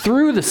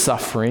through the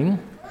suffering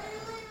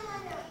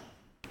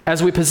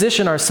as we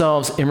position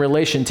ourselves in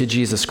relation to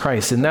Jesus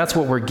Christ. And that's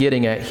what we're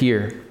getting at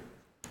here.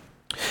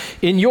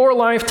 In your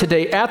life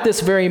today, at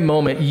this very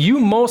moment, you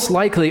most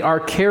likely are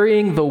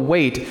carrying the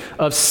weight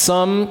of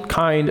some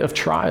kind of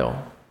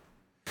trial.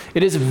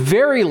 It is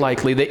very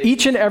likely that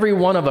each and every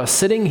one of us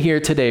sitting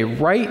here today,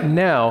 right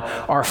now,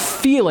 are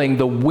feeling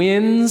the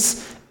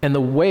winds and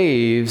the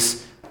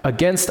waves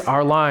against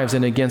our lives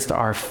and against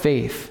our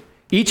faith.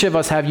 Each of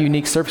us have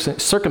unique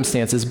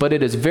circumstances, but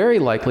it is very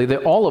likely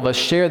that all of us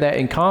share that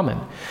in common.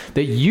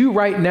 That you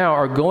right now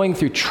are going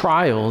through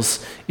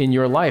trials in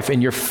your life,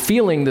 and you're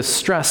feeling the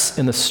stress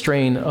and the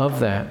strain of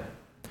that.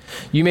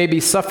 You may be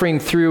suffering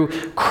through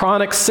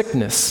chronic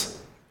sickness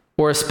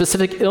or a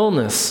specific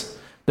illness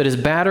that is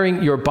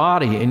battering your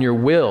body and your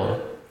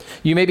will.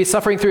 You may be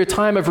suffering through a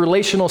time of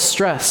relational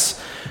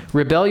stress,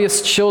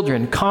 rebellious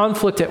children,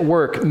 conflict at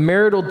work,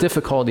 marital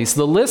difficulties.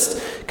 The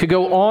list could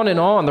go on and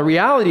on. The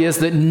reality is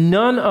that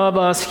none of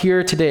us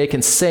here today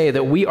can say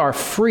that we are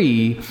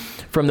free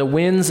from the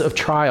winds of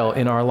trial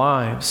in our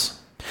lives.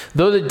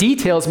 Though the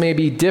details may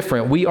be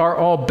different, we are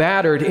all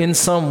battered in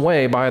some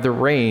way by the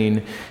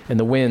rain and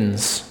the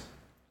winds.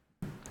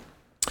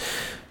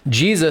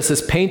 Jesus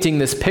is painting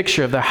this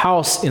picture of the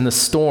house in the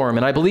storm,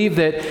 and I believe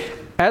that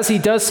as he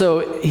does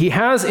so, he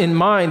has in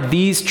mind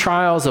these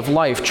trials of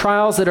life,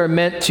 trials that are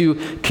meant to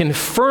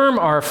confirm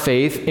our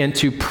faith and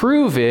to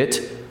prove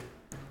it,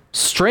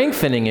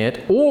 strengthening it,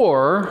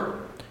 or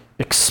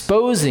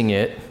exposing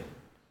it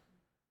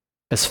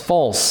as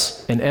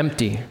false and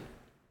empty.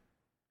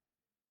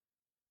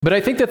 But I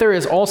think that there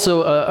is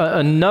also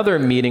another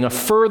meaning, a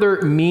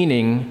further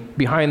meaning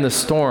behind the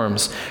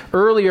storms.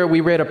 Earlier,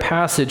 we read a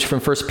passage from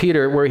 1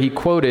 Peter where he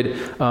quoted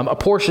a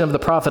portion of the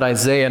prophet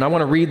Isaiah, and I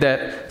want to read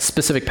that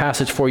specific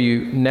passage for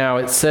you now.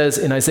 It says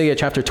in Isaiah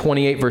chapter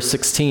 28, verse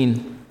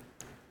 16,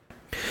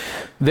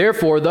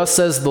 "Therefore, thus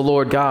says the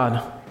Lord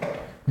God,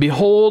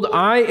 behold,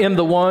 I am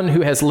the one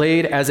who has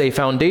laid as a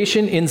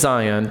foundation in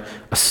Zion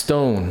a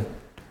stone,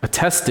 a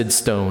tested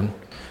stone,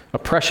 a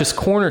precious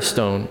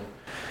cornerstone,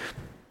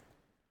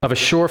 of a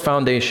sure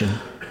foundation.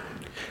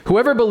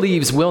 Whoever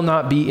believes will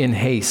not be in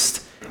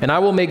haste, and I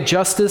will make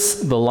justice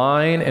the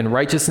line and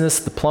righteousness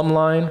the plumb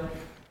line,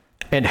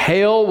 and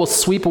hail will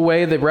sweep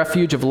away the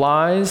refuge of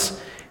lies,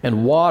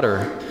 and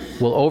water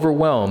will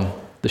overwhelm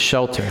the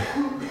shelter."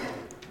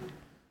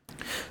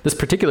 This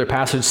particular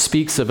passage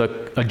speaks of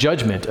a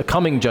judgment, a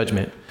coming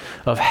judgment,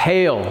 of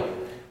hail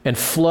and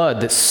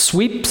flood that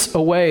sweeps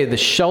away the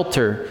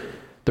shelter,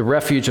 the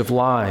refuge of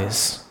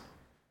lies.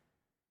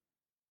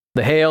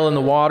 The hail and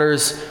the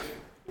waters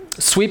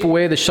sweep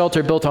away the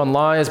shelter built on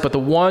lies, but the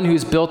one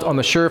who's built on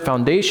the sure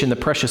foundation, the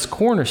precious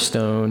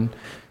cornerstone,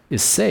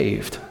 is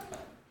saved.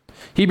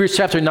 Hebrews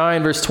chapter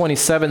 9, verse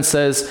 27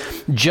 says,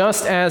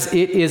 "Just as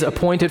it is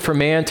appointed for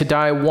man to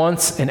die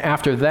once, and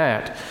after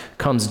that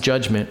comes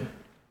judgment."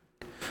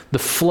 The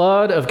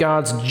flood of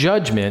God's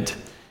judgment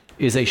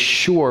is a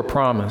sure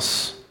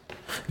promise.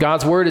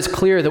 God's word is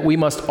clear that we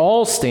must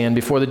all stand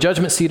before the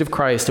judgment seat of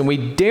Christ, and we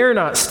dare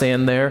not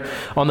stand there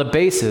on the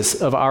basis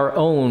of our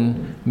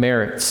own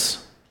merits.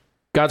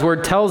 God's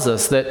word tells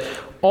us that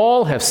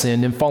all have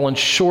sinned and fallen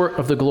short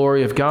of the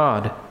glory of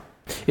God.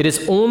 It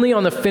is only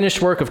on the finished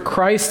work of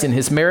Christ and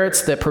his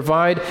merits that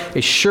provide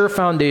a sure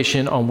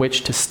foundation on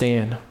which to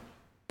stand.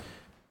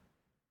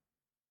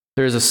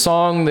 There is a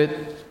song that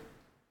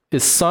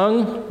is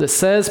sung that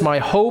says, "My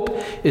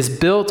hope is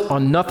built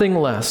on nothing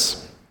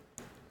less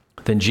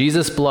than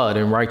Jesus' blood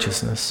and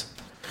righteousness.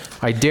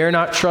 I dare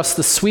not trust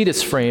the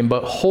sweetest frame,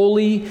 but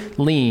wholly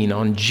lean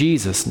on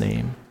Jesus'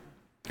 name.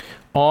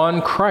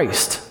 On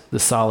Christ, the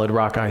solid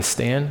rock I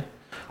stand.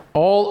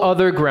 All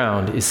other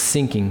ground is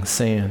sinking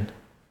sand."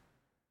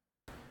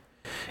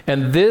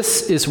 And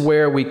this is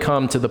where we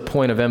come to the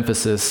point of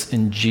emphasis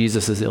in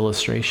Jesus'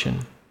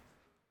 illustration.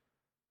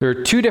 There are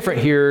two different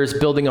hearers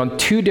building on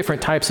two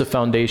different types of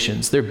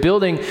foundations. They're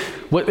building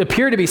what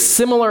appear to be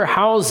similar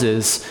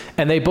houses,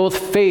 and they both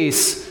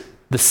face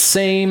the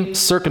same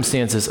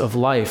circumstances of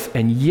life.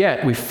 And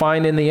yet we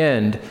find in the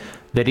end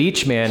that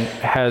each man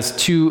has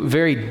two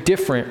very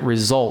different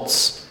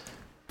results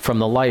from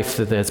the life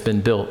that has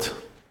been built.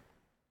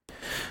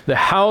 The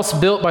house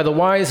built by the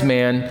wise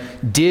man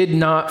did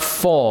not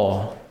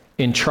fall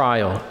in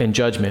trial and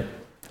judgment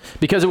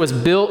because it was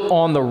built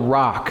on the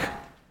rock.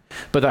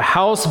 But the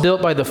house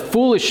built by the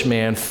foolish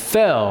man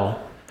fell,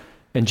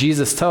 and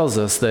Jesus tells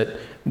us that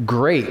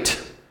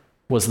great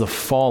was the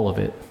fall of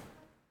it.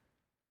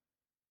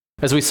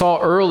 As we saw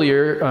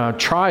earlier,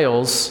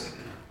 trials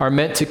are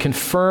meant to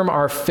confirm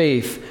our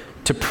faith,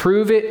 to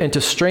prove it and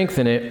to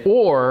strengthen it,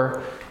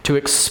 or to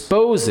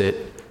expose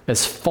it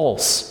as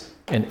false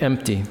and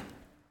empty.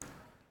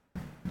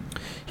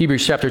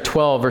 Hebrews chapter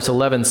 12, verse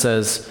 11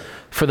 says,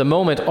 "For the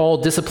moment, all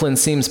discipline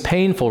seems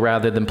painful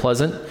rather than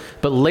pleasant,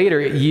 but later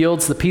it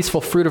yields the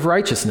peaceful fruit of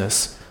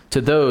righteousness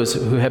to those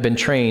who have been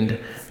trained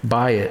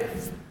by it."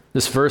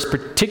 This verse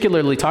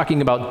particularly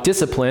talking about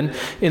discipline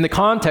in the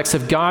context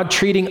of God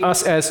treating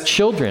us as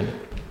children.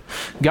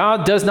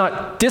 God does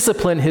not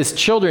discipline his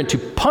children to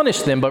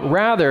punish them, but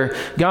rather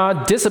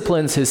God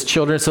disciplines his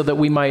children so that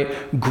we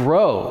might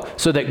grow,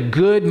 so that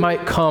good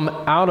might come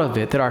out of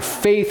it, that our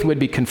faith would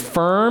be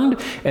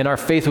confirmed and our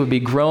faith would be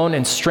grown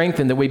and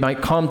strengthened, that we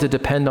might come to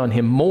depend on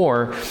him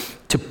more,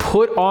 to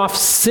put off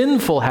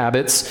sinful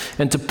habits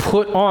and to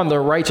put on the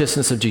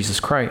righteousness of Jesus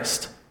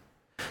Christ.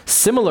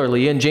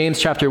 Similarly, in James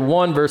chapter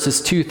 1, verses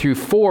 2 through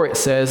 4, it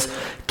says,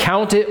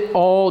 "Count it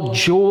all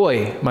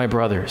joy, my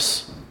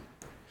brothers,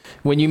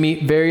 when you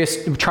meet various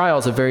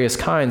trials of various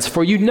kinds,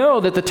 for you know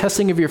that the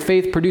testing of your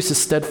faith produces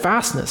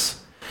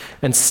steadfastness,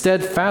 and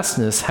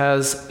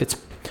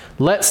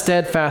let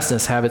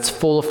steadfastness have its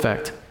full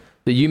effect,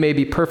 that you may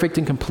be perfect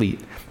and complete,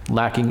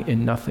 lacking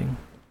in nothing."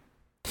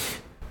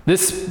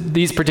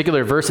 These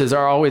particular verses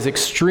are always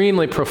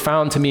extremely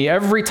profound to me.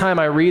 Every time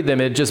I read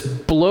them, it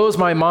just blows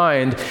my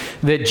mind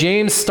that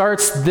James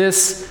starts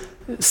this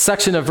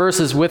section of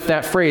verses with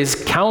that phrase,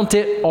 "Count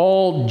it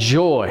all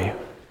joy."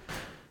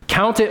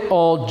 Count it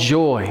all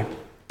joy.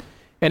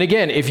 And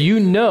again, if you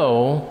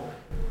know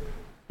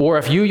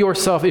of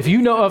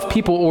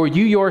people or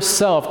you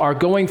yourself are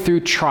going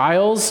through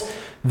trials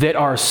that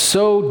are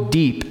so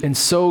deep and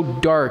so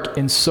dark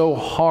and so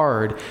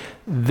hard,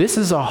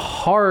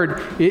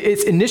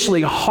 it's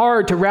initially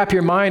hard to wrap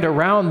your mind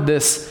around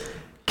this,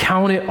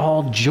 count it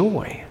all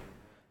joy.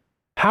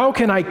 How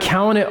can I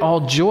count it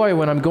all joy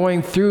when I'm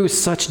going through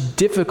such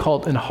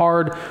difficult and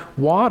hard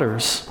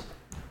waters?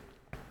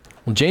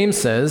 Well, James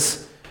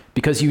says,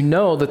 because you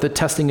know that the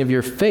testing of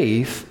your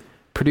faith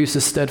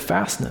produces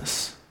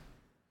steadfastness.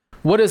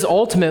 What is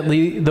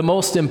ultimately the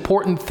most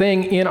important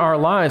thing in our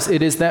lives?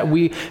 It is that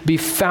we be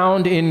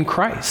found in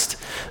Christ,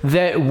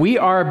 that we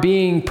are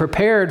being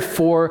prepared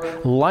for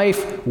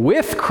life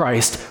with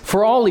Christ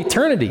for all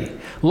eternity,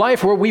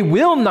 life where we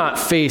will not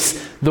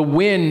face the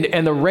wind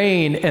and the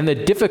rain and the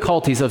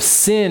difficulties of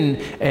sin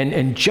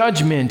and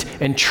judgment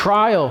and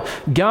trial.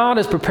 God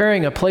is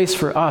preparing a place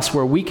for us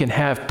where we can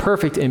have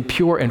perfect and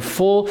pure and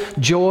full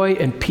joy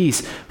and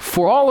peace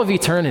for all of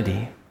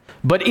eternity.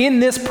 But in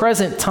this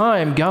present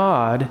time,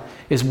 God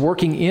is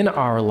working in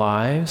our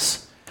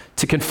lives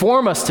to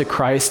conform us to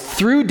Christ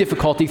through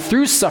difficulty,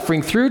 through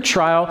suffering, through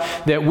trial,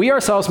 that we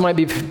ourselves might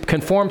be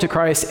conformed to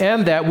Christ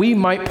and that we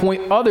might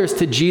point others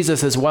to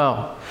Jesus as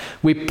well.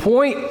 We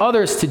point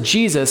others to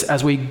Jesus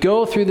as we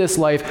go through this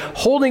life,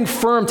 holding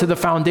firm to the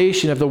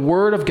foundation of the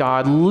Word of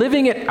God,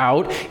 living it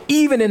out,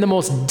 even in the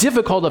most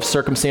difficult of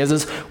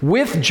circumstances,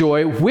 with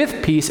joy,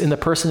 with peace in the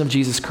person of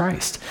Jesus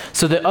Christ,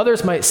 so that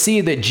others might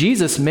see that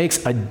Jesus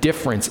makes a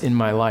difference in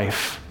my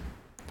life.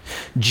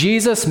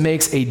 Jesus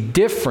makes a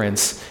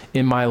difference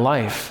in my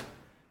life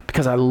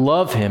because I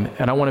love him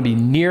and I want to be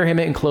near him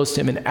and close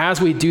to him. And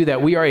as we do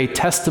that, we are a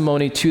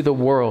testimony to the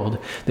world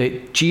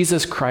that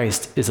Jesus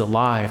Christ is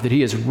alive, that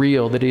he is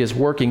real, that he is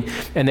working,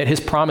 and that his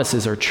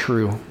promises are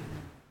true.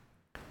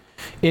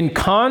 In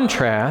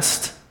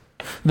contrast,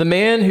 the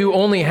man who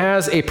only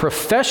has a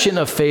profession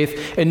of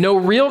faith and no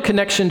real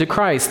connection to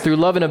Christ through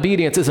love and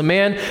obedience is a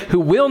man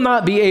who will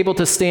not be able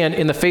to stand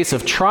in the face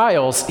of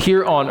trials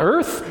here on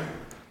earth.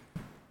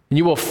 And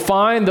you will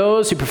find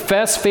those who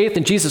profess faith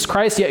in Jesus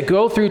Christ, yet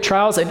go through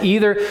trials and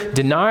either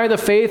deny the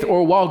faith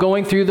or while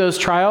going through those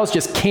trials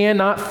just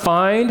cannot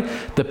find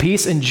the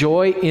peace and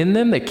joy in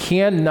them. They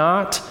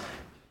cannot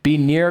be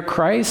near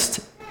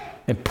Christ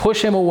and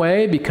push him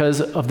away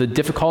because of the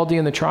difficulty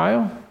in the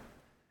trial.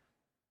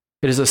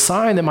 It is a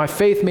sign that my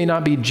faith may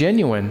not be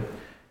genuine.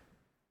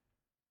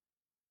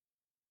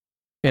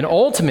 And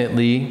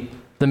ultimately,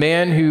 the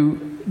man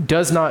who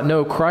does not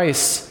know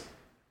Christ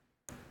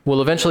will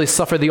eventually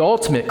suffer the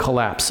ultimate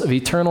collapse of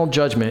eternal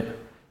judgment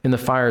in the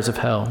fires of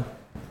hell.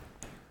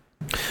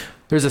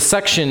 There's a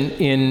section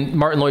in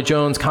Martin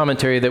Lloyd-Jones'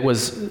 commentary that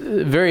was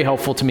very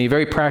helpful to me,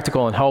 very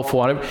practical and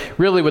helpful. And I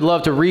really would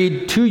love to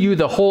read to you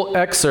the whole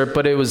excerpt,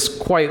 but it was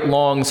quite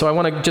long, so I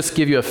want to just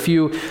give you a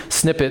few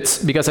snippets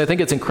because I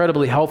think it's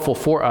incredibly helpful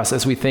for us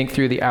as we think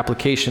through the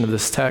application of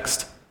this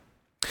text.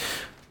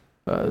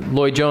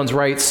 Lloyd-Jones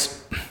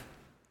writes,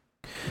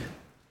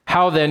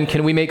 "How then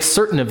can we make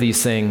certain of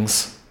these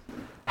things?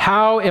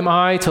 How am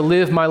I to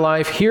live my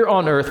life here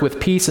on earth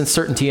with peace and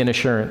certainty and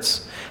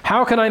assurance?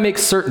 How can I make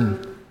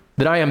certain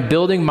that I am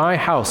building my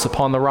house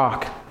upon the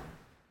rock?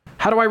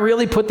 How do I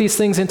really put these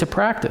things into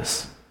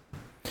practice?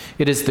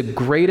 It is the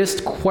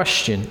greatest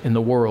question in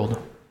the world.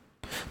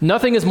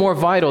 Nothing is more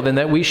vital than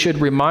that we should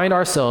remind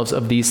ourselves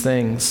of these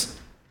things.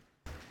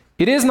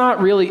 It is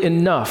not really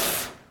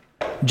enough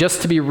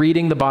just to be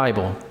reading the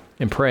Bible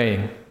and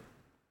praying.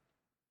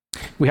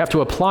 We have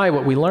to apply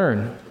what we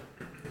learn.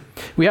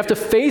 We have to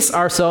face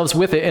ourselves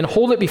with it and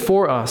hold it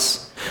before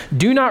us.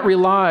 Do not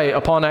rely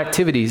upon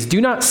activities.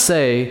 Do not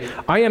say,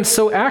 I am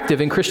so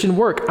active in Christian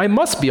work, I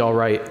must be all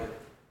right.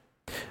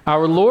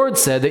 Our Lord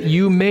said that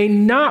you may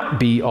not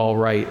be all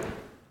right,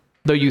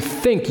 though you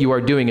think you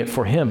are doing it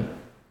for Him.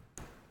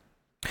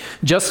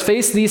 Just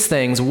face these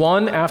things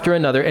one after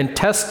another and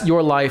test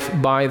your life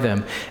by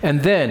them.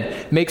 And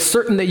then make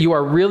certain that you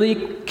are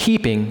really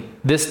keeping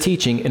this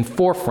teaching in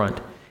forefront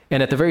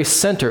and at the very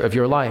center of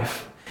your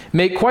life.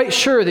 Make quite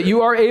sure that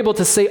you are able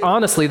to say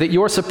honestly that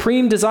your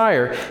supreme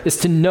desire is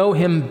to know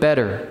Him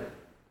better,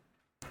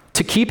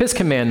 to keep His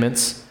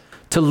commandments,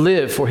 to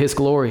live for His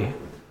glory.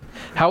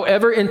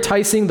 However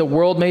enticing the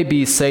world may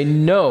be, say,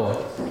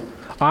 no.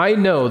 I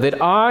know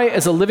that I,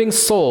 as a living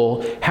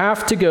soul,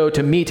 have to go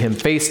to meet Him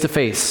face to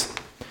face.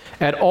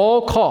 At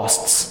all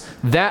costs,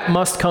 that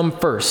must come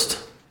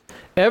first.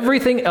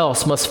 Everything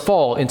else must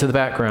fall into the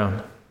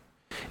background.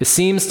 It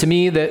seems to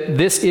me that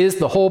this is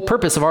the whole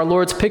purpose of our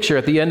Lord's picture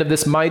at the end of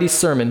this mighty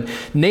sermon,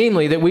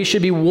 namely that we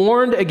should be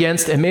warned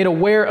against and made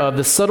aware of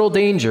the subtle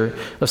danger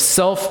of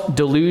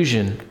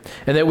self-delusion,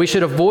 and that we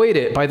should avoid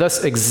it by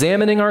thus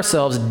examining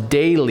ourselves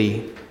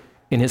daily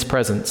in His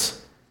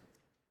presence.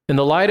 In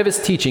the light of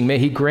His teaching, may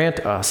He grant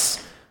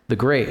us the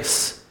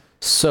grace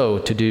so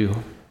to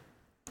do.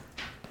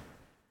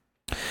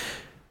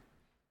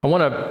 I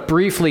want to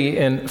briefly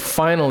and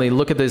finally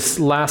look at this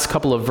last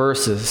couple of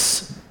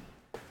verses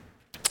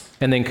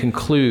and then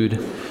conclude.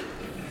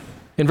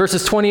 In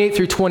verses 28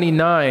 through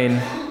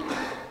 29,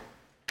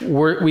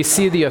 we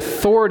see the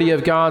authority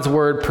of God's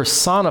word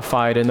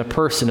personified in the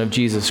person of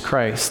Jesus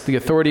Christ. The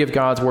authority of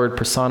God's word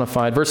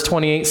personified. Verse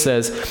 28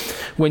 says,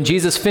 when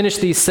Jesus finished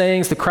these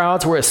sayings, the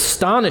crowds were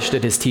astonished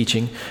at His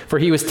teaching, for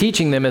He was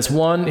teaching them as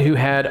one who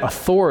had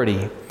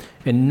authority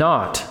and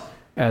not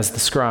as the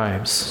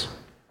scribes.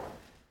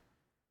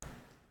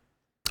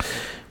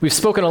 We've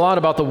spoken a lot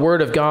about the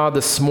word of God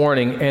this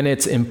morning, and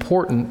it's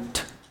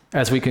important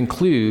as we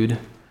conclude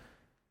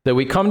that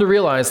we come to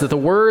realize that the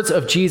words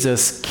of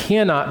Jesus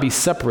cannot be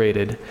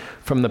separated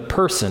from the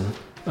person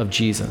of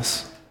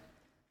Jesus.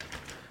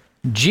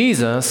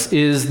 Jesus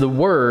is the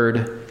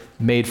Word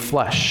made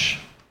flesh.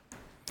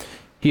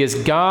 He is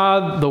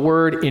God, the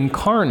Word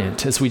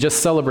incarnate, as we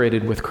just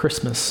celebrated with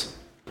Christmas.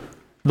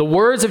 The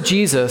words of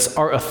Jesus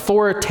are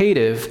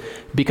authoritative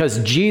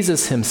because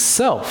Jesus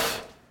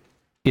Himself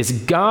is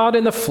God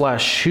in the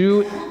flesh,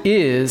 who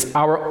is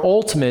our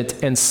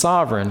ultimate and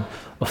sovereign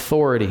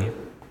authority.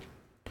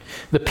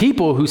 The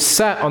people who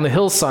sat on the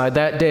hillside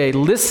that day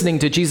listening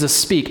to Jesus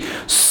speak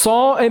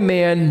saw a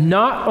man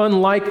not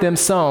unlike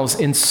themselves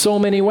in so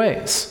many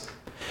ways.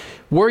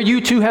 Were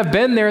you to have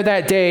been there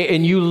that day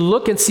and you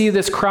look and see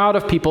this crowd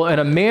of people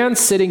and a man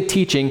sitting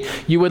teaching,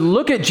 you would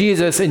look at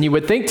Jesus and you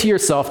would think to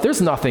yourself,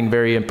 there's nothing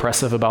very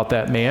impressive about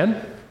that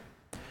man.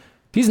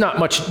 He's not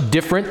much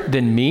different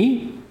than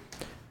me.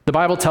 The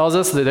Bible tells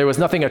us that there was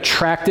nothing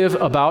attractive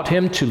about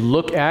him to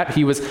look at.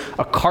 He was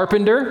a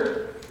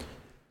carpenter.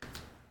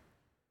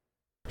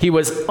 He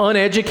was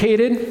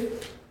uneducated.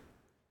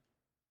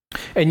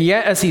 And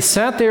yet, as he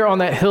sat there on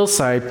that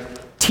hillside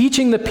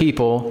teaching the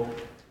people,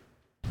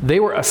 they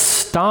were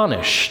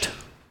astonished.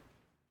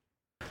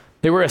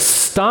 They were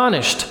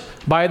astonished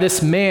by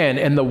this man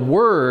and the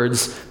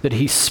words that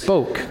he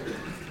spoke.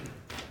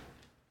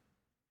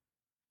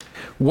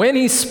 When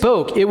he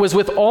spoke, it was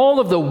with all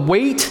of the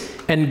weight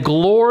and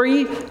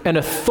glory and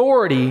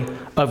authority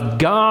of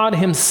God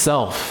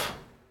Himself,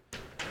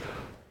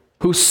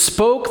 who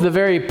spoke the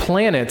very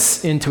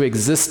planets into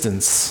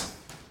existence,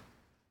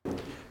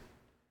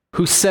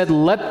 who said,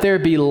 "Let there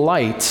be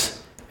light,"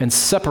 and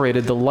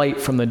separated the light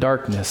from the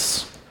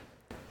darkness,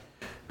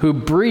 who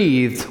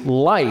breathed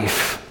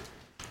life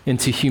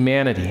into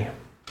humanity.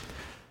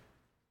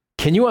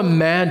 Can you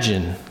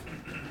imagine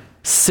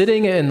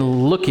sitting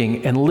and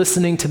looking and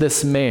listening to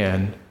this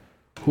man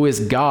who is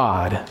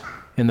God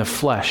in the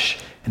flesh,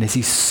 and as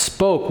he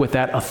spoke with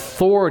that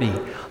authority,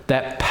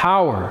 that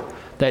power,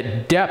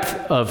 that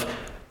depth of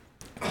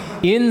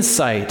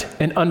insight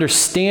and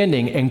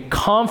understanding and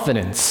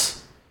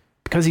confidence,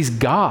 because he's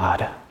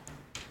God.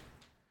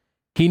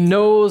 He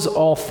knows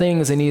all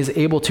things, and he is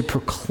able to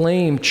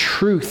proclaim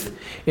truth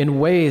in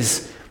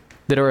ways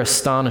that are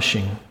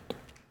astonishing.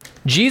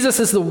 Jesus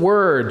is the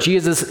Word.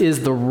 Jesus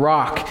is the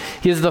rock.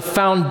 He is the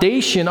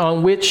foundation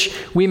on which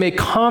we may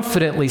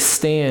confidently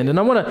stand. And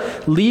I want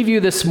to leave you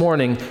this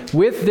morning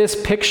with this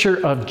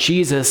picture of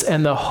Jesus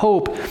and the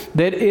hope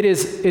that it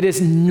is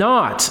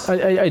not,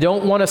 I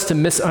don't want us to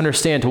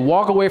misunderstand, to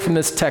walk away from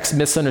this text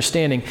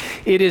misunderstanding.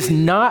 It is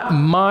not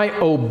my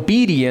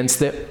obedience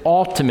that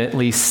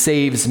ultimately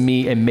saves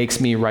me and makes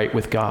me right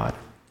with God.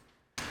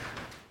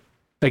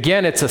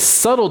 Again, it's a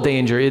subtle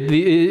danger.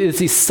 It's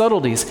these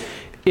subtleties.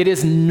 It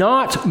is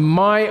not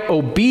my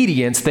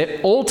obedience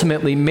that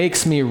ultimately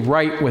makes me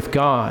right with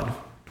God.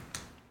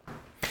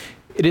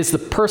 It is the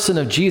person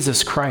of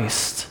Jesus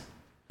Christ.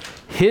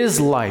 His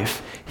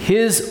life,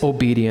 his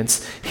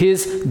obedience,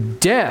 his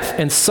death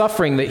and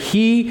suffering that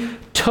he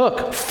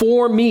took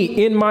for me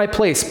in my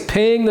place,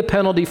 paying the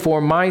penalty for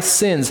my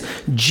sins.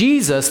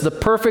 Jesus, the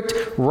perfect,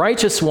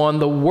 righteous one,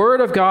 the Word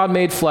of God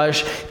made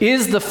flesh,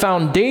 is the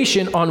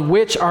foundation on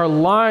which our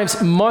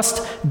lives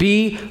must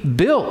be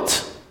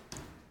built.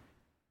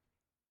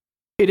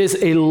 It is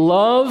a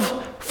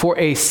love for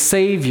a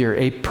Savior,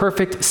 a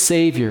perfect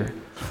Savior,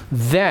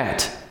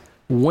 that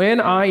when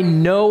I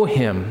know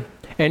him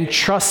and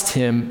trust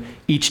him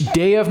each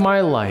day of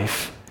my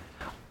life,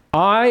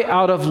 I,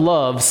 out of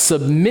love,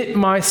 submit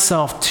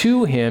myself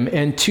to him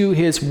and to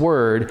his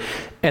word.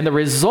 And the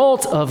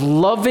result of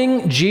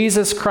loving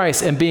Jesus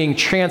Christ and being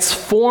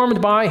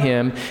transformed by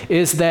him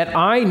is that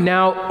I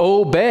now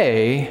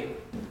obey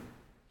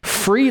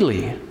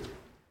freely.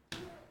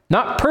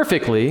 Not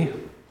perfectly,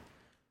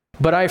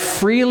 but I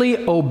freely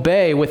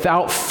obey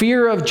without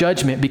fear of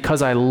judgment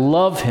because I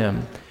love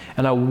him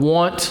and I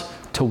want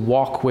to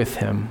walk with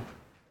him.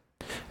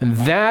 And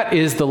that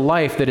is the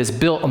life that is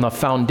built on the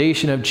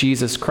foundation of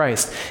Jesus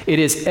Christ. It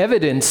is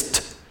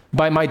evidenced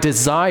by my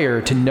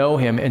desire to know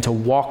him and to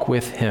walk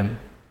with him.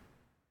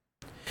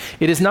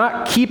 It is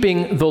not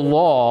keeping the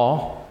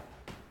law,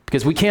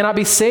 because we cannot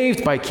be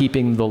saved by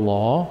keeping the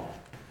law.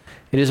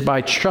 It is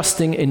by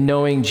trusting and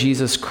knowing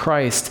Jesus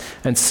Christ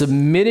and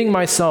submitting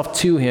myself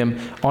to him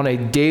on a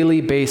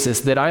daily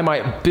basis, that I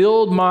might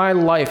build my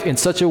life in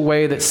such a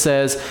way that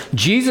says,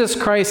 Jesus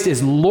Christ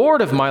is Lord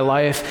of my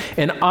life,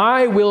 and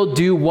I will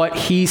do what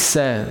he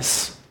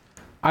says.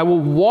 I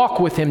will walk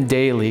with him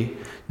daily,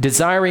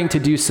 desiring to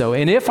do so.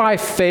 And if I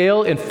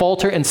fail and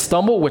falter and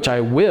stumble, which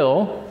I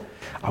will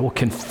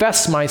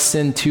confess my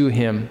sin to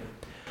him.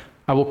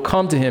 I will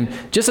come to him.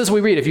 Just as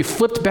we read, if you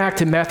flipped back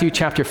to Matthew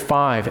chapter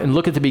 5 and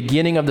look at the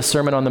beginning of the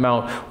Sermon on the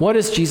Mount, what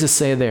does Jesus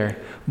say there?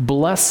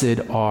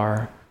 Blessed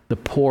are the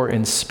poor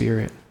in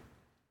spirit.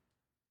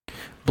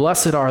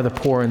 Blessed are the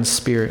poor in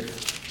spirit.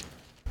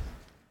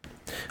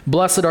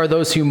 Blessed are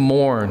those who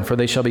mourn, for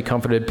they shall be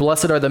comforted.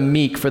 Blessed are the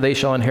meek, for they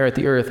shall inherit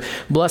the earth.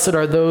 Blessed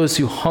are those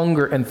who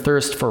hunger and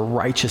thirst for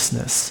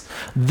righteousness.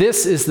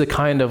 This is the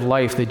kind of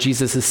life that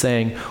Jesus is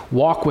saying,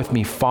 walk with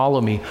me, follow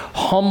me,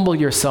 humble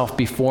yourself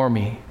before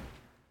me.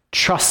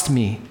 Trust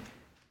me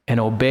and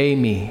obey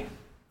me.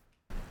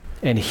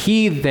 And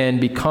he then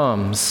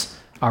becomes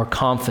our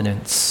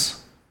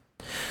confidence.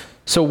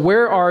 So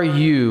where are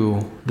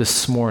you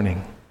this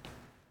morning?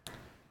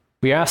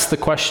 We asked the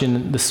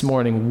question this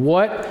morning,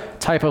 what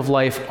type of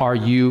life are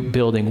you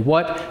building?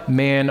 What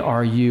man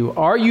are you?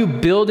 Are you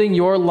building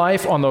your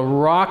life on the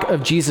rock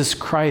of Jesus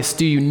Christ?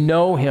 Do you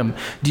know him?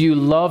 Do you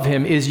love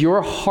him? Is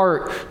your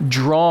heart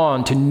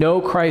drawn to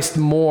know Christ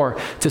more,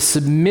 to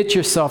submit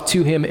yourself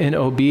to him in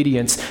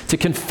obedience, to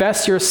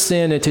confess your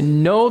sin and to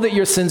know that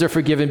your sins are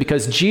forgiven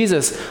because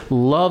Jesus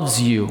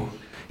loves you?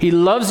 He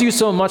loves you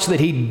so much that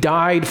he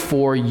died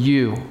for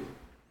you.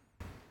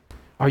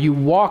 Are you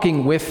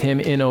walking with him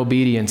in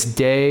obedience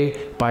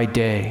day by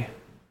day?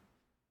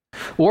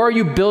 Or are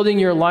you building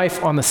your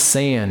life on the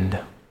sand?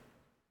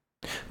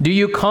 Do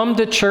you come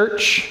to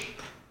church,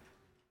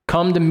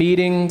 come to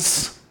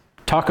meetings,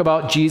 talk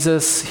about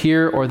Jesus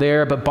here or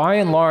there, but by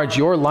and large,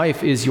 your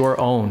life is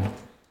your own?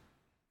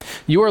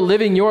 You are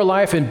living your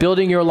life and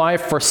building your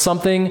life for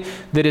something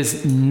that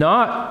is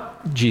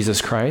not Jesus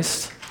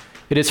Christ.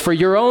 It is for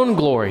your own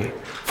glory,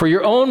 for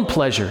your own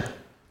pleasure,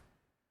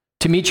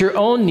 to meet your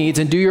own needs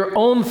and do your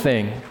own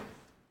thing.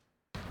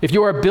 If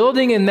you are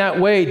building in that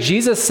way,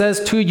 Jesus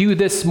says to you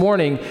this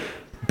morning,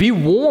 be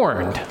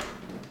warned.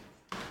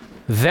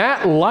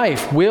 That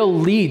life will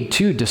lead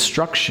to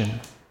destruction.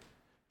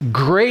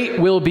 Great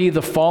will be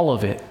the fall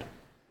of it.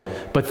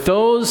 But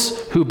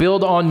those who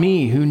build on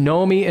me, who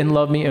know me and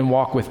love me and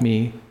walk with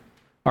me,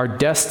 are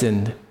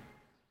destined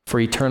for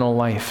eternal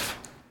life,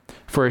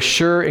 for a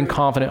sure and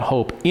confident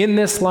hope in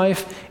this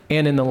life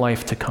and in the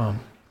life to come.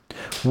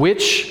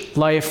 Which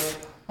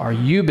life are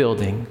you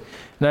building?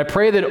 And I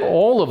pray that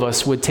all of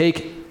us would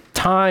take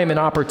time and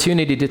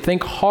opportunity to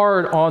think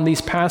hard on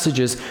these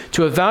passages,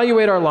 to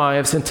evaluate our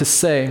lives and to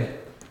say,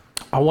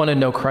 I want to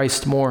know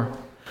Christ more.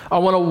 I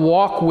want to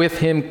walk with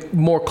him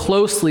more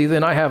closely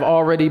than I have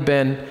already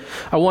been.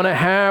 I want to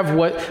have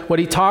what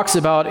he talks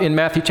about in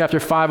Matthew chapter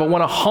 5. I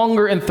want to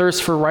hunger and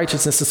thirst for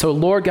righteousness. And so,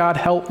 Lord God,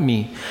 help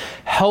me.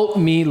 Help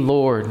me,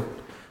 Lord,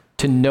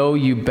 to know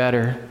you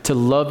better, to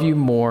love you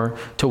more,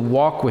 to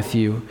walk with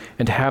you,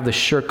 and to have the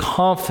sure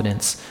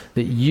confidence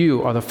that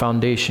you are the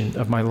foundation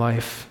of my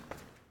life.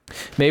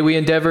 May we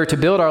endeavor to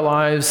build our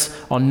lives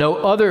on no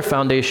other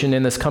foundation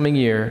in this coming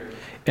year,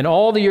 and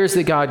all the years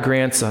that God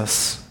grants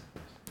us,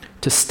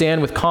 to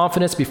stand with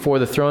confidence before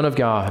the throne of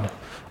God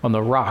on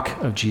the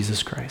rock of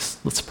Jesus Christ.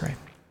 Let's pray.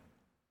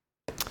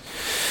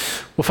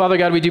 Well, Father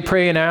God, we do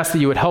pray and ask that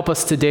you would help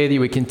us today, that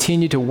you would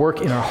continue to work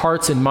in our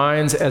hearts and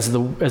minds as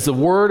the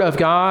word of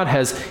God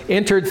has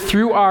entered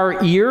through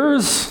our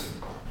ears.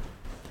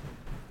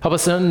 Help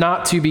us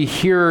not to be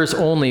hearers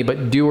only,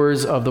 but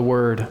doers of the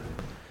word.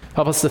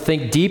 Help us to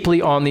think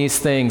deeply on these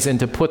things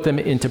and to put them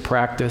into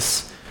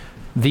practice.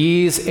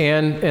 These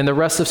and the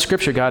rest of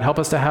Scripture, God, help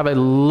us to have a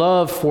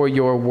love for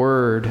your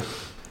word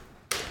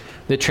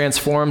that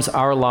transforms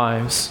our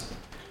lives,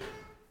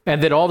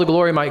 and that all the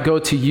glory might go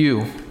to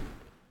you.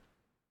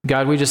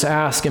 God, we just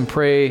ask and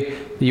pray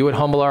that you would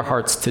humble our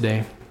hearts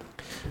today.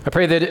 I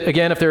pray that,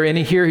 again, if there are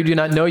any here who do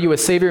not know you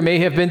as Savior, may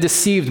have been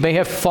deceived, may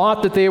have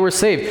thought that they were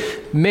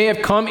saved, may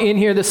have come in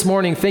here this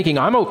morning thinking,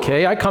 I'm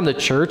okay, I come to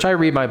church, I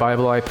read my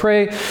Bible, I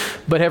pray,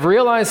 but have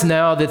realized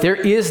now that there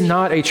is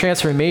not a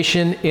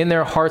transformation in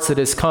their hearts that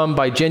has come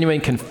by genuine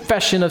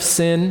confession of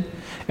sin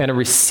and a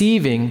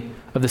receiving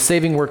of the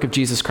saving work of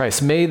Jesus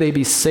Christ. May they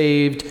be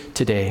saved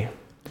today.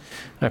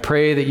 I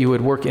pray that you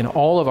would work in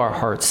all of our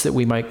hearts that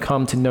we might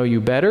come to know you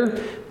better,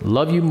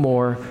 love you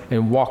more,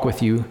 and walk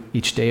with you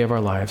each day of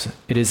our lives.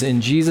 It is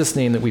in Jesus'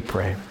 name that we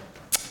pray.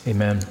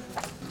 Amen.